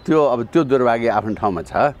 अब त्यो दुर्भाग्य आफ्नो ठाउँमा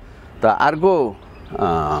छ। त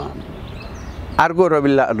अर्को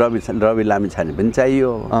रवि लामिछाने पनि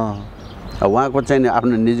चाहियो। उहाँको चाहिँ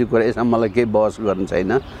आफ्नो निजी कुरा, यसमा मलाई केही बहस गर्नु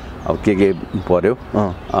छैन, अब के पर्यो।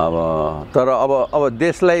 अब तर अब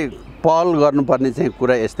देशलाई पहल गर्नुपर्ने चाहिँ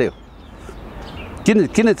कुरा यस्तै हो।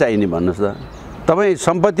 किन चाहिने भन्नुहोस् त? तपाईँ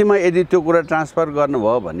सम्पत्तिमा यदि त्यो कुरा ट्रान्सफर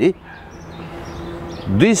गर्नुभयो भने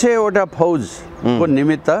 200वटा फौजको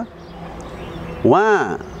निमित्त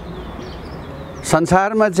उहाँ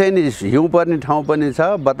संसारमा चाहिँ नि हिउँ पर्ने ठाउँ पनि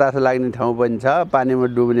छ, बतास लाग्ने ठाउँ पनि छ, पानीमा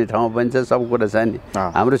डुब्ने ठाउँ पनि छ, सब कुरा छ नि।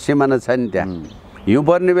 हाम्रो सिमाना छ नि त्यहाँ। हिउँ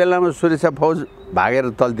पर्ने बेलामा सुरक्षा फौज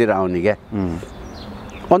भागेर तलतिर आउने क्या।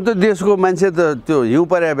 अन्त देशको मान्छे त त्यो हिउँ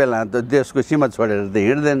परेको बेला त देशको सीमा छोडेर त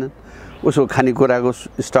हिँड्दैन। उसको खानेकुराको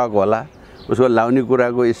स्टक होला, उसको लाउने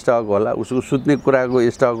कुराको स्टक होला, उसको सुत्ने कुराको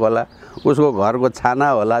स्टक होला, उसको घरको छाना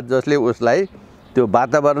होला, जसले उसलाई त्यो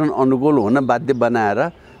वातावरण अनुकूल हुन बाध्य बनाएर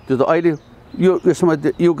त्यो त अहिले यसमा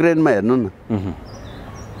युक्रेनमा हेर्नु न,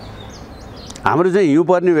 हाम्रो चाहिँ हिउँ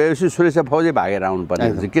पर्ने भएपछि सुरक्षा फौजै भागेर आउनुपर्ने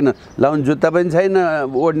हुन्छ। किन लाउने जुत्ता पनि छैन,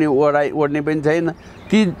 ओढ्ने पनि छैन,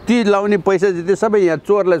 ती लाउने पैसा जति सबै यहाँ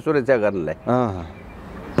चोरलाई सुरक्षा गर्नलाई,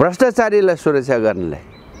 भ्रष्टाचारीलाई सुरक्षा गर्नलाई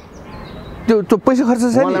त्यो पैसा खर्च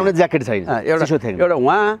छैन। ज्याकेट छैन, एउटा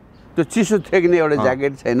उहाँ त्यो चिसो थेक्ने एउटा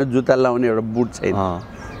ज्याकेट छैन, जुत्ता लाउने एउटा बुट छैन।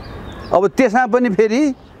 अब त्यसमा पनि फेरि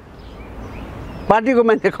पार्टीको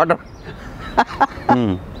मान्छे खट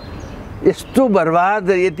यस्तो बर्बाद,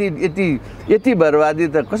 यति बर्बादी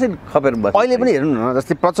त कसरी खपेर बस्छ। अहिले पनि हेर्नु न,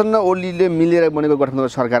 जस्तै प्रचण्ड ओलीले मिलेर बनेको गठबन्धन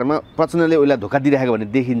सरकारमा प्रचण्डले उसलाई धोका दिइरहेको भन्ने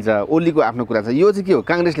देखिन्छ। ओलीको आफ्नो कुरा छ, यो चाहिँ के हो,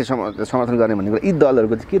 काङ्ग्रेसले समर्थन गर्ने भन्ने कुरा, यी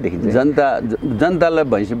दलहरूको चाहिँ के देखिन्छ? जनतालाई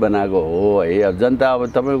भैँसी बनाएको हो है। अब जनता अब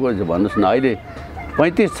तपाईँको भन्नुहोस् न, अहिले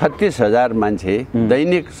 35-36 हजार मान्छे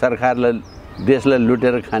दैनिक सरकारलाई देशलाई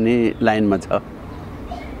लुटेर खाने लाइनमा छ।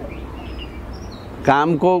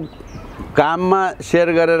 काममा सेयर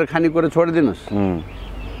गरेर खानेकुरा छोडिदिनुहोस्,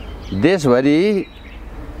 देशभरि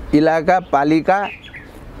इलाका पालिका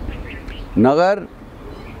नगर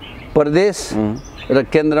प्रदेश र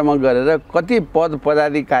केन्द्रमा गरेर कति पद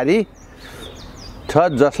पदाधिकारी छ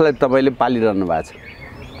जसलाई तपाईँले पालिरहनु भएको छ।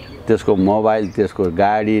 त्यसको मोबाइल, त्यसको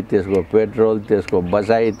गाडी, त्यसको पेट्रोल, त्यसको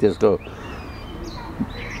बसाइ, त्यसको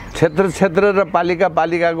क्षेत्र र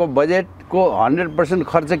पालिकाको बजेटको 100%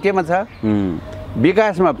 खर्च केमा छ?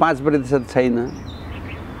 विकासमा 5% छैन।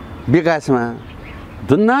 विकासमा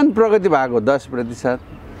धुन्धान प्रगति भएको 10%,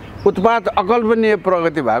 उत्पाद अकल्पनीय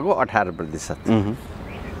प्रगति भएको 18%।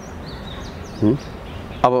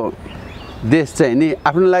 अब देश चाहिँ नि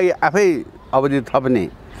आफ्नो लागि आफै अवधि थप्ने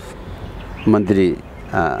मन्त्री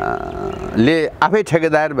ले आफै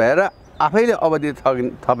ठेकेदार भएर आफैले अवधि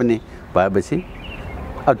थप्ने भएपछि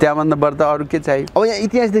अब त्यहाँभन्दा बढ्ता अरू के चाहियो? अब यहाँ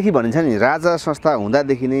इतिहासदेखि भनिन्छ नि, राजा संस्था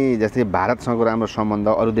हुँदादेखि नै जस्तै भारतसँगको राम्रो सम्बन्ध,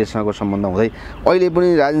 अरू देशसँगको सम्बन्ध हुँदै अहिले पनि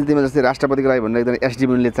राजनीतिमा जस्तै राष्ट्रपतिको लागि भनेर एकजना एसडी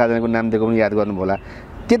मुनिले 4 जनाको नाम दिएको पनि याद गर्नु होला।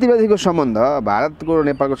 त्यति बेलादेखिको सम्बन्ध भारतको र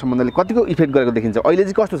नेपालको सम्बन्धले कतिको इफेक्ट गरेको देखिन्छ? अहिले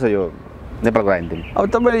चाहिँ कस्तो छ यो नेपालको राजनीति? अब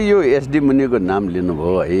तपाईँले यो एसडी मुनिको नाम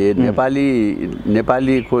लिनुभयो है।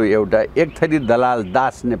 नेपालीको एउटा एक थरी दलाल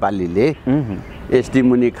दास नेपालीले एसडी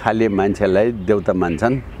मुनि खाले मान्छेलाई देउता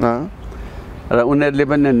मान्छन् र उनीहरूले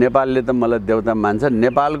पनि नेपालले त मलाई देउता मान्छ,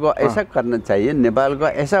 नेपालको ऐसा गर्न चाहिए, नेपालको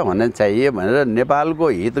ऐसा होना चाहिए भनेर नेपालको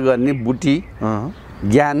हित गर्ने बुटी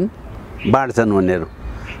ज्ञान बाँड्छन् उनीहरू।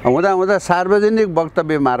 हुँदा सार्वजनिक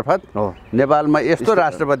वक्तव्य मार्फत नेपालमा यस्तो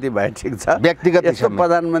राष्ट्रपति भए ठिक छ, व्यक्तिगत यस्तो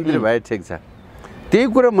प्रधानमन्त्री भए ठिक छ, त्यही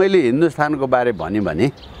कुरा मैले हिन्दुस्तानको बारे भने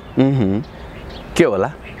के होला?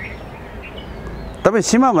 तपाईँ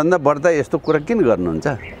सीमाभन्दा बढ्ता यस्तो कुरा किन गर्नुहुन्छ?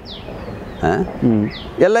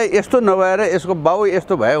 यसलाई यस्तो नभएर यसको बाउ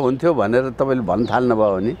यस्तो भए हुन्थ्यो भनेर तपाईँले भन्न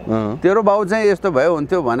थाल्नुभयो भने, तेरो बाउ चाहिँ यस्तो भए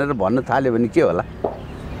हुन्थ्यो भनेर भन्न थाल्यो भने के होला?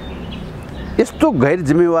 यस्तो गैर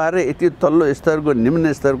जिम्मेवार यति तल्लो स्तरको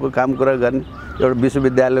निम्न स्तरको काम कुरा गर्ने एउटा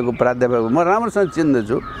विश्वविद्यालयको प्राध्यापक, म राम्रोसँग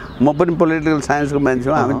चिन्दछु, म पनि पोलिटिकल साइन्सको मान्छे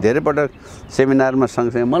हो, हामी धेरै पटक सेमिनारमा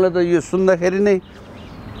सँगसँगै। मलाई त यो सुन्दाखेरि नै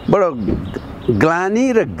बडो ग्लानी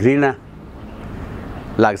र घृणा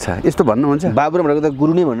लाग्छ। यस्तो भन्नुहुन्छ? बाबुरामहरूको त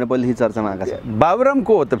गुरु नै भनेर पहिलेदेखि चर्चामा आएको छ। बाबुराम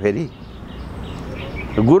को हो त फेरि?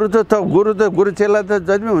 गुरु चेला त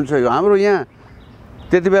जति पनि हुन्छ। हाम्रो यहाँ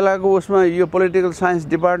त्यति बेलाको उसमा यो पोलिटिकल साइन्स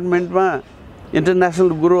डिपार्टमेन्टमा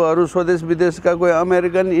इन्टरनेसनल गुरुहरू स्वदेश विदेशका कोही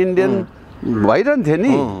अमेरिकन इन्डियन भइरहन्थे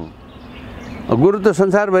नि। गुरु त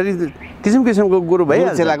संसारभरि किसिम किसिमको गुरु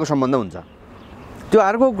भइहाल्छ, चेलाको सम्बन्ध हुन्छ, त्यो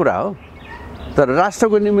अर्को कुरा हो। तर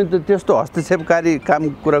राष्ट्रको निमित्त त्यस्तो हस्तक्षेपकारी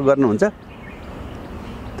काम कुरा गर्नुहुन्छ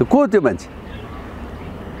त्यो को? त्यो मान्छे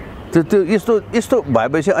त्यो यस्तो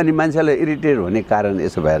भएपछि अनि मान्छेलाई इरिटेट हुने कारण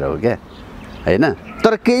यसो भएर हो क्या, होइन?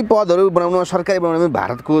 तर केही पदहरू बनाउन, सरकारी बनाउनमा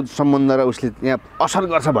भारतको सम्बन्ध र उसले यहाँ असर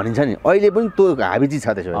गर्छ भनिन्छ नि, अहिले पनि त्यो हाबिजी छ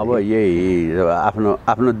त्यसो? अब यही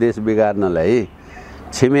आफ्नो देश बिगार्नलाई,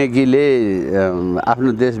 छिमेकीले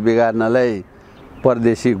आफ्नो देश बिगार्नलाई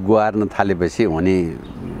परदेशी गुहार्न थालेपछि हुने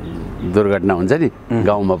दुर्घटना हुन्छ नि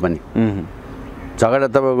गाउँमा पनि। झगडा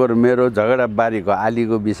तपाईँको मेरो, झगडा बारीको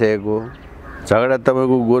आलीको विषयको, झगडा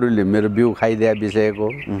तपाईँको गोरुले मेरो बिउ खाइदिया विषयको,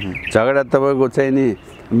 झगडा तपाईँको चाहिँ नि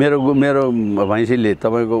मेरो भैँसीले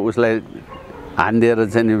तपाईँको उसलाई हानिदिएर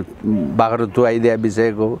चाहिँ नि बाख्रो तुहाइदिया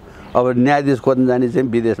विषयको। अब न्यायाधीश खोज्न जाने चाहिँ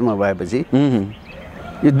विदेशमा भएपछि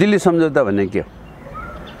यो दिल्ली सम्झौता भन्ने के हो?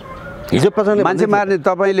 हिजो प्रचण्डले मान्छे मार्ने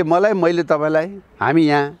तपाईँले मलाई, मैले तपाईँलाई, हामी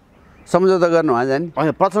यहाँ सम्झौता गर्नु वहाँ जाने?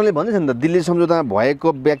 होइन, प्रचण्डले भन्दैछ नि त, दिल्ली सम्झौतामा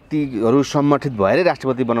भएको व्यक्तिहरू सम्मथित भएरै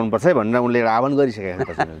राष्ट्रपति बनाउनुपर्छ है भनेर उनले आह्वान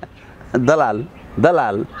गरिसकेका छन्।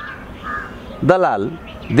 दलाल दलाल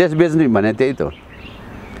देश बेच्ने भने त्यही त हो।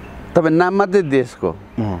 तपाईँ नाम मात्रै देशको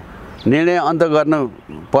निर्णय अन्त गर्नु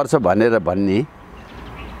पर्छ भनेर भन्ने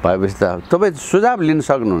भएपछि त तपाईँ सुझाव लिन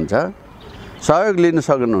सक्नुहुन्छ, सहयोग लिन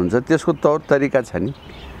सक्नुहुन्छ, त्यसको तौर तरिका छ नि,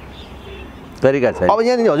 तरिका छ। अब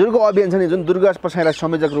यहाँनिर हजुरको अभियान छ नि जुन दुर्गा पसाईलाई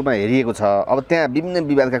संयोजक रूपमा हेरिएको छ, अब त्यहाँ विभिन्न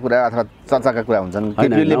विवादका कुरा अथवा चर्चाका कुरा हुन्छन्,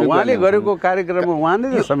 उहाँले गरेको कार्यक्रममा उहाँ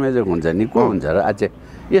नै त संयोजक हुन्छ नि, को हुन्छ र? आज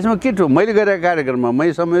यसमा के ठुलो, मैले गरेको कार्यक्रममा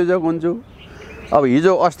मै संयोजक हुन्छु। अब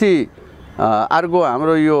हिजो अस्ति अर्को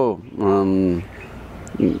हाम्रो यो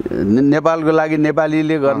नेपालको लागि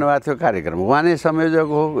नेपालीले गर्नुभएको थियो कार्यक्रम, उहाँ नै संयोजक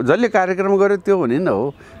हो। जसले कार्यक्रम गर्यो त्यो हुने न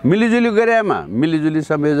हो, मिलिजुली गरेमा मिलिजुली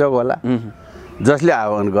संयोजक होला। जसले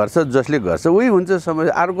आह्वान गर्छ, जसले गर्छ उही हुन्छ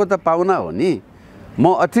संयोजक। अर्को त पाहुना हो नि, म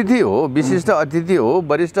अतिथि हो, विशिष्ट अतिथि हो,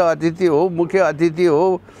 वरिष्ठ अतिथि हो, मुख्य अतिथि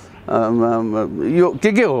हो, यो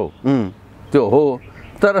के हो त्यो हो,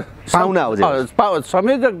 तर पाहुना हो।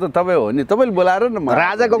 संयोजक त तपाईँ हो नि, तपाईँले बोलाएर न।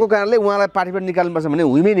 राजा गएको कारणले उहाँलाई पार्टीबाट निकाल्नुपर्छ भने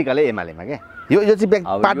उहीमै निकाले एमालेमा क्या, यो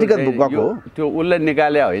चाहिँ पार्टीगत गएको हो। त्यो उसले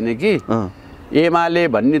निकाले होइन कि एमाले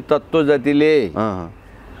भन्ने तत्त्व जतिले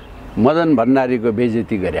मदन भण्डारीको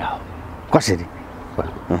बेइज्जती गरे हो। कसरी?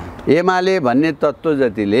 एमाले भन्ने तत्त्व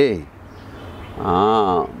जतिले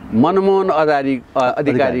मनमोहन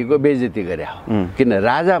अधिकारीको बेइज्जती गरे हो। किन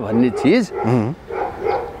राजा भन्ने चिज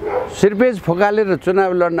सिर्पेज फोकालेर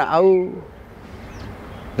चुनाव लड्न आऊ,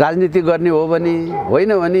 राजनीति गर्ने हो भने,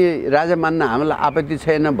 होइन भने राजा मान्न हामीलाई आपत्ति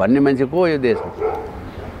छैन भन्ने मान्छे को यो देशमा?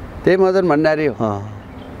 त्यही मदन भण्डारी हो।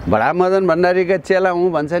 बडा मदन भण्डारीका चेला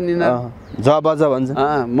हुँ भन्छ नि, बजा भन्छ।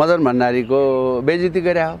 मदन भण्डारीको बेइज्जती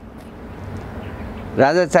गरे हो।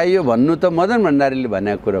 राजा चाहियो भन्नु त मदन भण्डारीले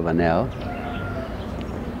भनेको कुरा भने हो।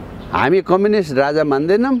 हामी कम्युनिस्ट राजा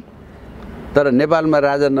मान्दैनौँ, तर नेपालमा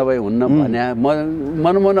राजा नभए हुन्न भने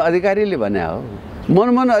मनमोहन अधिकारीले भने हो।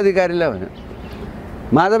 मनमोहन अधिकारीले भने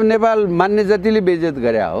माधव नेपाल मान्ने जतिले बेइज्जत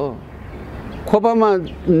गरे हो। खोपामा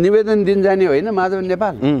निवेदन दिन जाने होइन माधव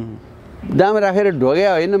नेपाल, दाम राखेर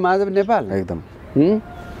ढोग्या होइन माधव नेपाल, एकदम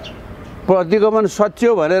प्रतिगमन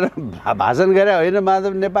सच्यो भनेर भाषण गरे होइन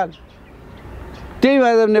माधव नेपाल। त्यही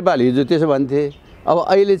माधव नेपाल हिजो त्यसो भन्थे, अब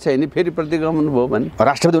अहिले छैन, फेरि प्रतिगमन भयो भने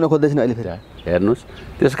राष्ट्रपति हुन खोज्दैछन् अहिले फेरि। हेर्नुहोस्,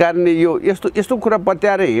 त्यस कारणले यो यस्तो कुरा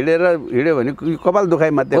पत्याएर हिँड्यो भने कपाल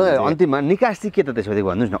दुखाइ मात्रै। अन्तिममा निकास चाहिँ के त त्यसपछि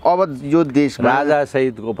भन्नुहोस् न। अब यो देश राजा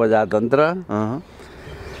सहितको प्रजातन्त्र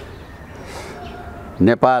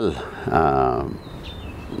नेपालमा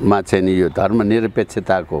चाहिँ नि यो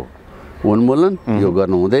धर्मनिरपेक्षताको उन्मूलन यो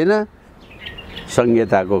गर्नु हुँदैन।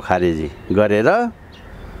 संहिताको खारेजी गरेर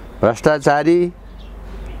भ्रष्टाचारी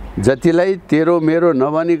जतिलाई तेरो मेरो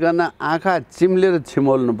नभनिकन आँखा चिम्लेर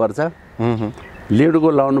छिमोल्नुपर्छ, लिडको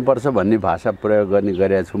लाउनुपर्छ भन्ने भाषा प्रयोग गर्ने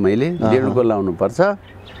गरेको छु मैले। लिडको लाउनुपर्छ।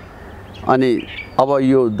 अनि अब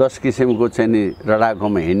यो 10 किसिमको चाहिँ नि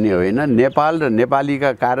लडाकुमा हिँड्ने होइन। नेपाल र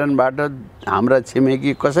नेपालीका कारणबाट हाम्रा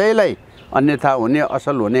छिमेकी कसैलाई अन्यथा हुने,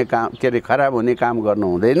 असल हुने काम, के अरे खराब हुने काम गर्नु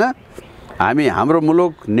हुँदैन। हामी हाम्रो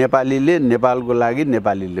मुलुक नेपालीले नेपालको लागि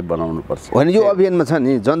नेपालीले बनाउनुपर्छ। होइन, यो अभियानमा छ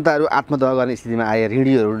नि जनताहरू आत्मदाह गर्ने स्थितिमा आए,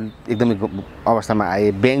 ऋणीहरू एकदमै अवस्थामा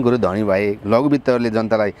आए, ब्याङ्कहरू धनी भए, लघुवित्तहरूले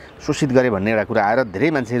जनतालाई शोषित गरे भन्ने एउटा कुरा आएर धेरै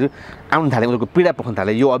मान्छेहरू आउन थाले, उनीहरूको पीडा पोख्न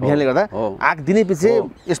थाले। यो अभियानले गर्दा आग दिने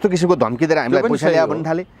पछि यस्तो किसिमको धम्की दिएर हामीलाई पैसा ल्यायो भन्ने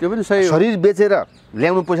थाले, त्यो पनि सही। शरीर बेचेर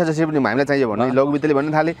ल्याउनु पैसा जसरी पनि हामीलाई चाहियो भन्ने लघुवित्तले भन्न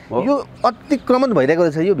थाले। यो अतिक्रमण भइरहेको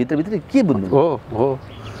रहेछ। यो भित्रभित्र के बुझ्नु? हो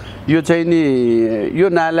यो चाहिँ नि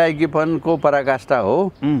यो नालायकीपनको पराकाष्ठा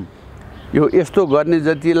हो। यो यस्तो गर्ने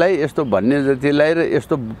जतिलाई, यस्तो भन्ने जतिलाई र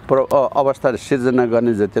यस्तो अवस्था सिर्जना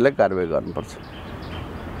गर्ने जतिलाई कारबाही गर्नुपर्छ।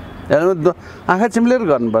 आँखा चिम्लेर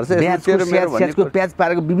गर्नुपर्छ। प्याज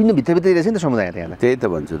पारेको विभिन्न भित्रभित्र रहेछ नि त समुदाय त्यहाँ। त्यही त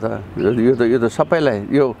भन्छु त, यो त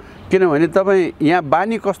सबैलाई यो, किनभने तपाईँ यहाँ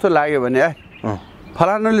बानी कस्तो लाग्यो भने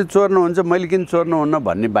फलानाले चोर्नुहुन्छ मैले किन चोर्नुहुन्न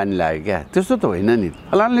भन्ने बानी लाग्यो क्या। त्यस्तो त होइन नि।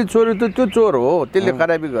 फलानाले चोर्यो त त्यो चोर हो, त्यसले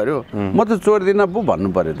खराबी गर्यो, म त चोर्दिनँ पो भन्नु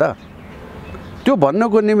पऱ्यो त। त्यो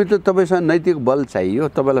भन्नको निमित्त तपाईँसँग नैतिक बल चाहियो,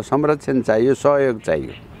 तपाईँलाई संरक्षण चाहियो, सहयोग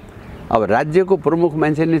चाहियो। अब राज्यको प्रमुख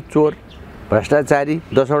मान्छे नै चोर,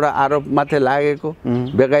 भ्रष्टाचारी, 10 वटा आरोप मात्रै लागेको,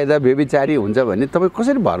 बेकायदा व्यभिचारी हुन्छ भने तपाईँ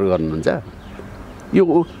कसरी भर गर्नुहुन्छ?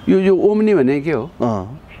 यो ओम्नी भने के हो?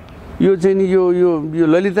 यो चाहिँ नि यो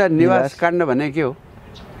ललिता निवास काण्ड भने के हो?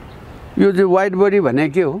 यो चाहिँ वाइट बडी भने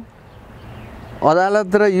के हो?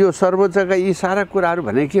 अदालत र यो सर्वोच्चका यी सारा कुराहरू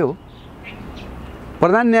भने के हो?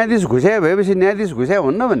 प्रधान न्यायाधीश घुस्या भएपछि न्यायाधीश घुस्या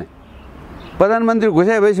हुन्न भने, प्रधानमन्त्री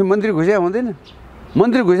घुस्या भएपछि मन्त्री घुस्या हुँदैन,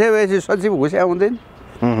 मन्त्री घुस्या भएपछि सचिव घुस्या हुँदैन।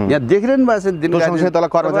 यहाँ देखिरहनु भएको छ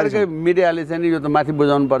दिनका मिडियाले चाहिँ यो त माथि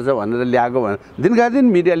बुझाउनु पर्छ भनेर ल्याएको भने दिनका दिन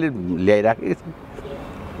मिडियाले ल्याइराखेको छ।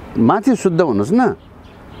 माथि शुद्ध हुनुहोस् न।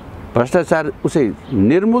 भ्रष्टाचार उसै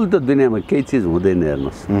निर्मूल त दुनियाँमा केही चिज हुँदैन।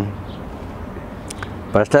 हेर्नुहोस्,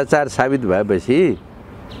 भ्रष्टाचार साबित भएपछि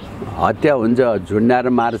हत्या हुन्छ, झुन्डाएर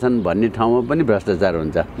मार्छन् भन्ने ठाउँमा पनि भ्रष्टाचार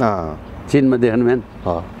हुन्छ। चीनमा देख्नु भएन।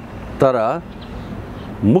 तर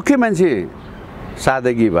मुख्य मान्छे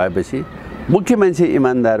सादगी भएपछि, मुख्य मान्छे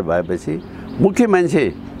इमान्दार भएपछि, मुख्य मान्छे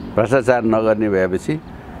भ्रष्टाचार नगर्ने भएपछि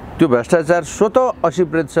त्यो भ्रष्टाचार स्वतः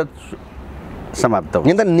 80% समाप्त हुन्छ।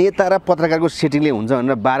 यहाँ त नेता र पत्रकारको सेटिङले हुन्छ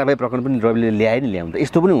भनेर 12 भाइ प्रकरण पनि रविले ल्याए नि ल्याउनु त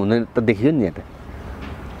यस्तो पनि हुँदैन त देखियो नि यहाँ त।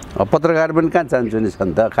 पत्रकार पनि कहाँ चाहन्छु नि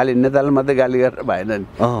छन् त, खालि नेताले मात्रै गाली गरेर भएन नि।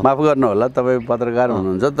 माफ गर्नु होला, तपाईँ पत्रकार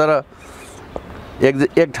हुनुहुन्छ, तर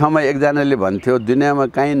एक ठाउँमा एकजनाले भन्थ्यो दुनियाँमा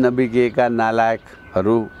कहीँ नबिकेका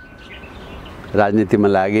नालायकहरू राजनीतिमा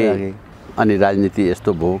लागे अनि राजनीति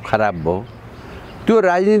यस्तो भयो, खराब भयो। त्यो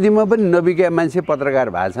राजनीतिमा पनि नबिकेका मान्छे पत्रकार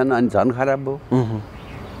भएछन् अनि झन् खराब भयो।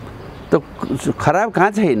 त खराब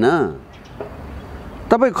कहाँ छैन?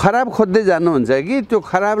 तपाईँ खराब खोज्दै जानुहुन्छ कि त्यो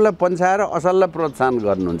खराबलाई पन्छाएर असललाई प्रोत्साहन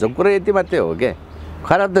गर्नुहुन्छ? कुरा यति मात्रै हो क्या।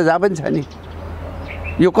 खराब त जहाँ पनि छ नि।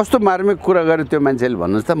 यो कस्तो मार्मिक कुरा गर्यो त्यो मान्छेले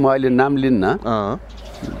भन्नुहोस् त। म अहिले नाम लिन्न।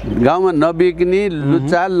 गाउँमा नबिक्ने,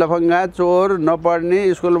 लुच्चा लफङ्गा, चोर, नपढ्ने,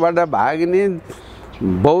 स्कुलबाट भाग्ने,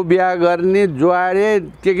 बहु बिहा गर्ने, जुवाडे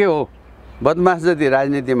के हो बदमास जति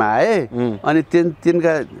राजनीतिमा आए अनि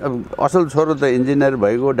तिनका असल छोरो त इन्जिनियर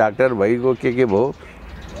भइगयो, डाक्टर भइगयो, के भयो।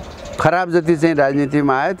 खराब जति चाहिँ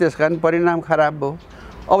राजनीतिमा आयो, त्यस कारण परिणाम खराब भयो।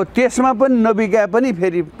 अब त्यसमा पनि नबिका पनि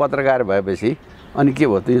फेरि पत्रकार भएपछि अनि के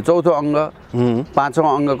भयो त? यो चौथो अङ्ग, पाँचौँ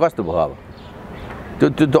अङ्ग कस्तो भयो? अब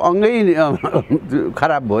त्यो अङ्गै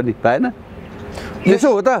खराब भयो नि, भएन? त्यसो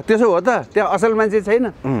हो त त्यहाँ असल मान्छे छैन,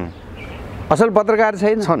 असल पत्रकार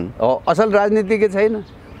छैन, असल राजनीतिज्ञ छैन।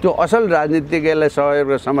 त्यो असल राजनीतिज्ञलाई सहयोग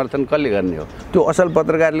र समर्थन कसले गर्ने हो? त्यो असल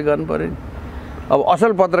पत्रकारले गर्नु पऱ्यो नि। अब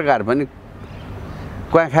असल पत्रकार पनि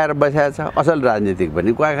क्वाँ खाएर बसेको छ, असल राजनीतिक पनि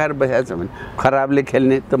क्वाँ खाएर बसेको छ भने खराबले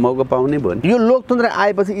खेल्ने त मौका पाउने भयो नि। यो लोकतन्त्र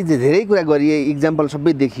आएपछि यी धेरै कुरा गरिए, इक्जाम्पल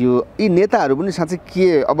सबै देखियो। यी नेताहरू पनि साँच्चै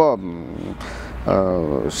के अब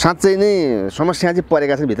साँच्चै नै समस्या चाहिँ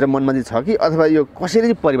परेका छन् भित्र मनमा चाहिँ छ कि अथवा यो कसरी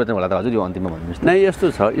चाहिँ परिवर्तन होला त हजुर? यो अन्तिममा भन्नुहोस्। नै यस्तो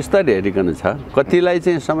छ, स्तर हेरिकन छ। कतिलाई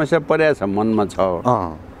चाहिँ समस्या परेको छ, मनमा छ।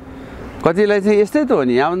 कतिलाई चाहिँ यस्तै त हो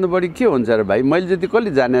नि, यहाँभन्दा बढी के हुन्छ र भाइ, मैले जति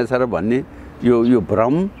कसले जानेको छ र भन्ने यो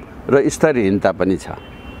भ्रम र स्तरहीनता पनि छ।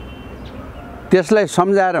 त्यसलाई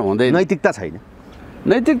सम्झाएर हुँदैन। नैतिकता छैन,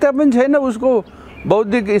 नैतिकता पनि छैन, उसको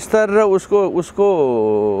बौद्धिक स्तर र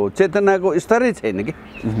उसको चेतनाको स्तरै छैन कि।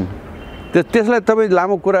 त्यसलाई तपाईँ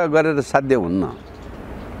लामो कुरा गरेर साध्य हुन्न,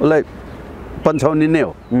 उसलाई पन्छाउने नै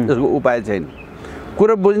हो, त्यसको उपाय छैन।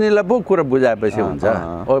 कुरा बुझ्नेलाई पो कुरा बुझाएपछि हुन्छ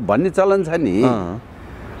भन्ने चलन छ नि।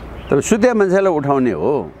 तर सुत्या मान्छेलाई उठाउने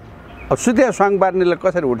हो। अब सुत्या स्वाङ पार्नेलाई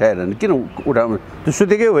कसरी उठाएर किन उठाउनु? त्यो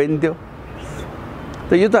सुतेकै होइन त्यो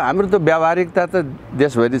त। यो त हाम्रो त व्यावहारिकता त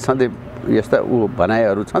देशभरि सधैँ यस्ता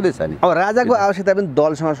भनाइहरू छँदैछ नि। अब राजाको आवश्यकता पनि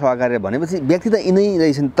दलसँग सहकार्य भनेपछि व्यक्ति त यिनै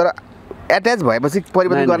रहेछन्, तर एट्याच भएपछि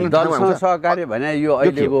परिवर्तन गर्न दलसँग सहकार्य भने यो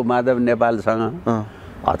अहिलेको माधव नेपालसँग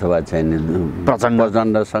अथवा चाहिँ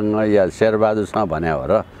प्रचण्डसँग या शेरबहादुरसँग भने हो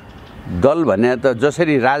र। दल भने त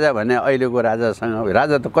जसरी राजा भने अहिलेको राजासँग,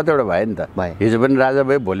 राजा त कतिवटा भयो नि त, हिजो पनि राजा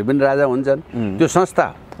भयो, भोलि पनि राजा हुन्छन्। त्यो संस्था,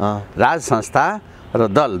 राज संस्था र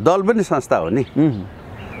दल पनि संस्था हो नि,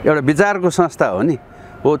 एउटा विचारको संस्था हो नि।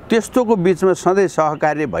 हो त्यस्तोको बिचमा सधैँ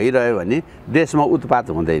सहकार्य भइरह्यो भने देशमा उत्पात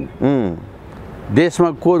हुँदैन, देशमा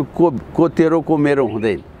को तेरो को मेरो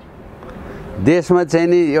हुँदैन। देशमा चाहिँ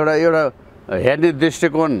नि एउटा हेर्ने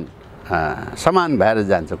दृष्टिकोण समान भएर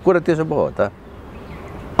जान्छ। कुरा त्यसो पो हो त।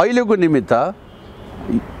 अहिलेको निमित्त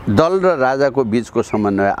दल र राजाको बिचको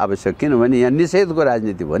समन्वय आवश्यक, किनभने यहाँ निषेधको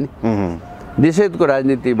राजनीति भयो नि। निषेधको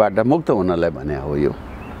राजनीतिबाट मुक्त हुनलाई भने हो यो।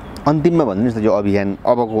 अन्तिममा भन्नुहोस् न, यो अभियान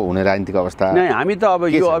अबको हुने राजनीतिक अवस्था? नै, हामी त अब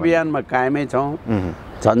यो अभियानमा कायमै छौँ।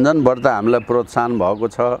 झन्झन बढ्ता हामीलाई प्रोत्साहन भएको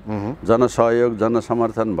छ, जनसहयोग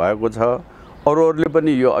जनसमर्थन भएको छ। अरूहरूले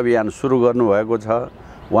पनि यो अभियान सुरु गर्नुभएको छ।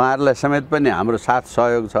 उहाँहरूलाई समेत पनि हाम्रो साथ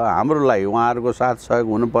सहयोग छ। हाम्रो लागि उहाँहरूको साथ सहयोग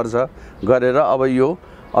हुनुपर्छ गरेर अब यो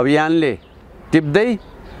अभियानले टिप्दै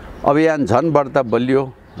अभियान झन् बढ्ता बलियो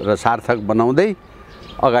र सार्थक बनाउँदै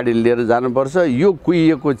अगाडि लिएर जानुपर्छ। यो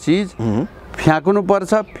कुहिएको चिज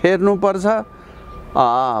फ्याँक्नुपर्छ, फेर्नुपर्छ।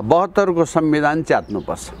 72 को संविधान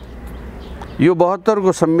च्यात्नुपर्छ। यो 72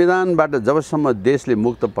 को संविधानबाट जबसम्म देशले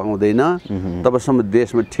मुक्त पाउँदैन तबसम्म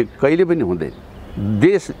देशमा ठिक कहिले पनि हुँदैन।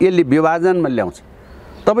 देश यसले विभाजनमा ल्याउँछ।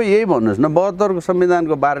 तपाईँ यही भन्नुहोस् न, 72 को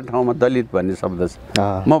संविधानको 12 ठाउँमा दलित भन्ने शब्द छ।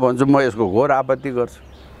 म भन्छु म यसको घोर आपत्ति गर्छु।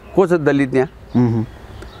 को छ दलित यहाँ?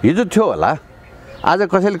 हिजो थियो होला, आज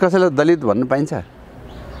कसैलाई दलित भन्नु पाइन्छ?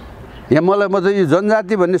 यहाँ मलाई म त यो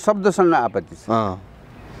जनजाति भन्ने शब्दसँग आपत्ति छ।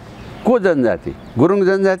 को जनजाति? गुरुङ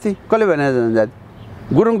जनजाति? कसले भने जनजाति?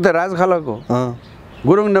 गुरुङ त राजखलक हो।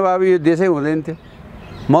 गुरुङ नभए यो देशै हुँदैन थियो।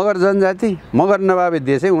 मगर जनजाति मगर नभए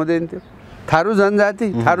देशै हुँदैन थियो, थारू जनजाति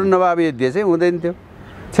थारू नभए देशै हुँदैन थियो,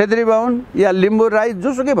 छेत्री बाहुन या लिम्बू राई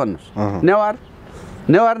जोसुकै भन्नुहोस्, नेवार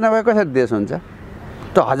नेवार नभए कसरी देश हुन्छ?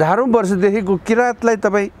 त हजारौँ वर्षदेखिको किराँतलाई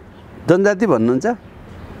तपाईँ जनजाति भन्नुहुन्छ?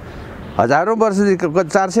 हजारौँ वर्षदेखि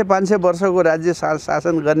 400-500 वर्षको राज्य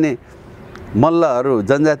शासन गर्ने मल्लहरू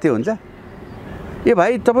जनजाति हुन्छ? ए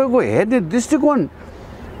भाइ तपाईँको हेर्ने दृष्टिकोण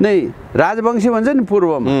नै राजवंशी भन्छ नि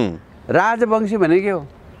पूर्वमा, राजवंशी भने के हो?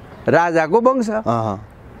 राजाको वंश,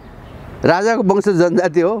 राजाको वंश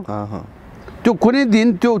जनजाति हो। त्यो कुनै दिन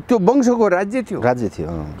त्यो वंशको राज्य थियो,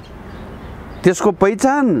 त्यसको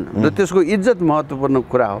पहिचान र त्यसको इज्जत महत्त्वपूर्ण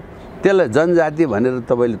कुरा हो। त्यसलाई जनजाति भनेर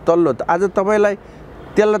तपाईँले तल्लो, आज तपाईँलाई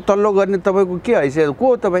त्यसलाई तल्लो गर्ने तपाईँको के हैसियत? को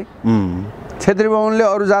हो तपाईँ? छेत्री बाहुनले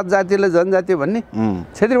अरू जातिलाई जनजाति भन्ने?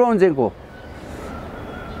 छेत्री बाहुन चाहिँ को?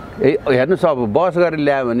 हेर्नुहोस्, अब बहस गरेर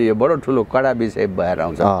ल्यायो भने यो बडो ठुलो कडा विषय भएर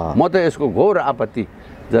आउँछ। म त यसको घोर आपत्ति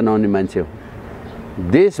जनाउने मान्छे हो।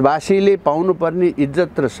 देशवासीले पाउनुपर्ने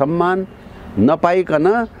इज्जत र सम्मान नपाइकन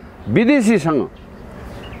विदेशीसँग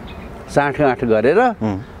साँठगाँठ गरेर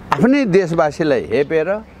आफ्नै देशवासीलाई हेपेर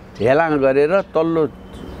हेलाङ गरेर तल्लो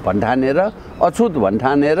भन्ठानेर अछुत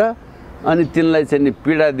भन्ठानेर अनि तिनलाई चाहिँ नि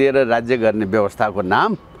पीडा दिएर राज्य गर्ने व्यवस्थाको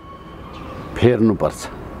नाम फेर्नुपर्छ।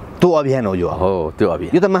 त्यो अभियान हो यो। हो, त्यो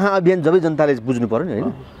अभियान। यो त महाअभियान जबै जनताले बुझ्नु पर्यो नि,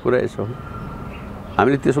 होइन? पुरा यसो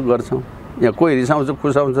हामीले त्यसो गर्छौँ। यहाँ कोही रिसाउँछ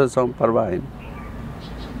खुसाउँछ परवाह होइन।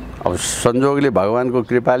 अब संजोगले भगवान्को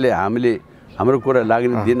कृपाले हाम्रो कुरा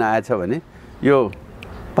लाग्ने दिन आएछ भने यो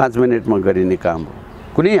 5 मिनटमा गरिने काम हो।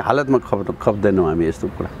 कुनै हालतमा खप्दैनौँ हामी यस्तो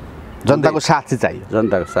कुरा। जनताको साथ चाहिँ चाहियो।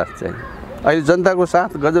 जनताको साथ चाहियो। अहिले जनताको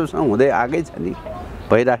साथ गजबसँग हुँदै आएकै छ नि,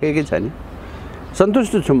 भइराखेकै छ नि।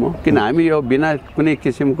 सन्तुष्ट छु म, किन हामी यो बिना कुनै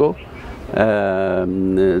किसिमको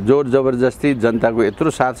जोर जबरजस्ती जनताको यत्रो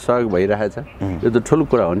साथ सहयोग भइरहेछ, यो त ठुलो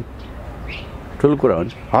कुरा हो नि, ठुलो कुरा हो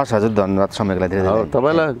नि। हस् हजुर, धन्यवाद समयको लागि।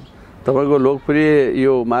 तपाईँलाई तपाईँको लोकप्रिय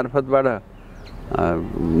यो मार्फतबाट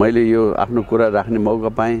मैले यो आफ्नो कुरा राख्ने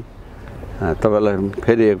मौका पाएँ। तपाईँलाई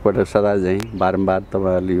फेरि एकपटक सदा चाहिँ बारम्बार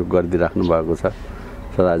तपाईँहरूले यो गरिदिइराख्नु भएको छ।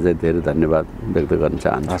 सदा चाहिँ धेरै धन्यवाद व्यक्त गर्न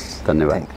चाहन्छु। धन्यवाद।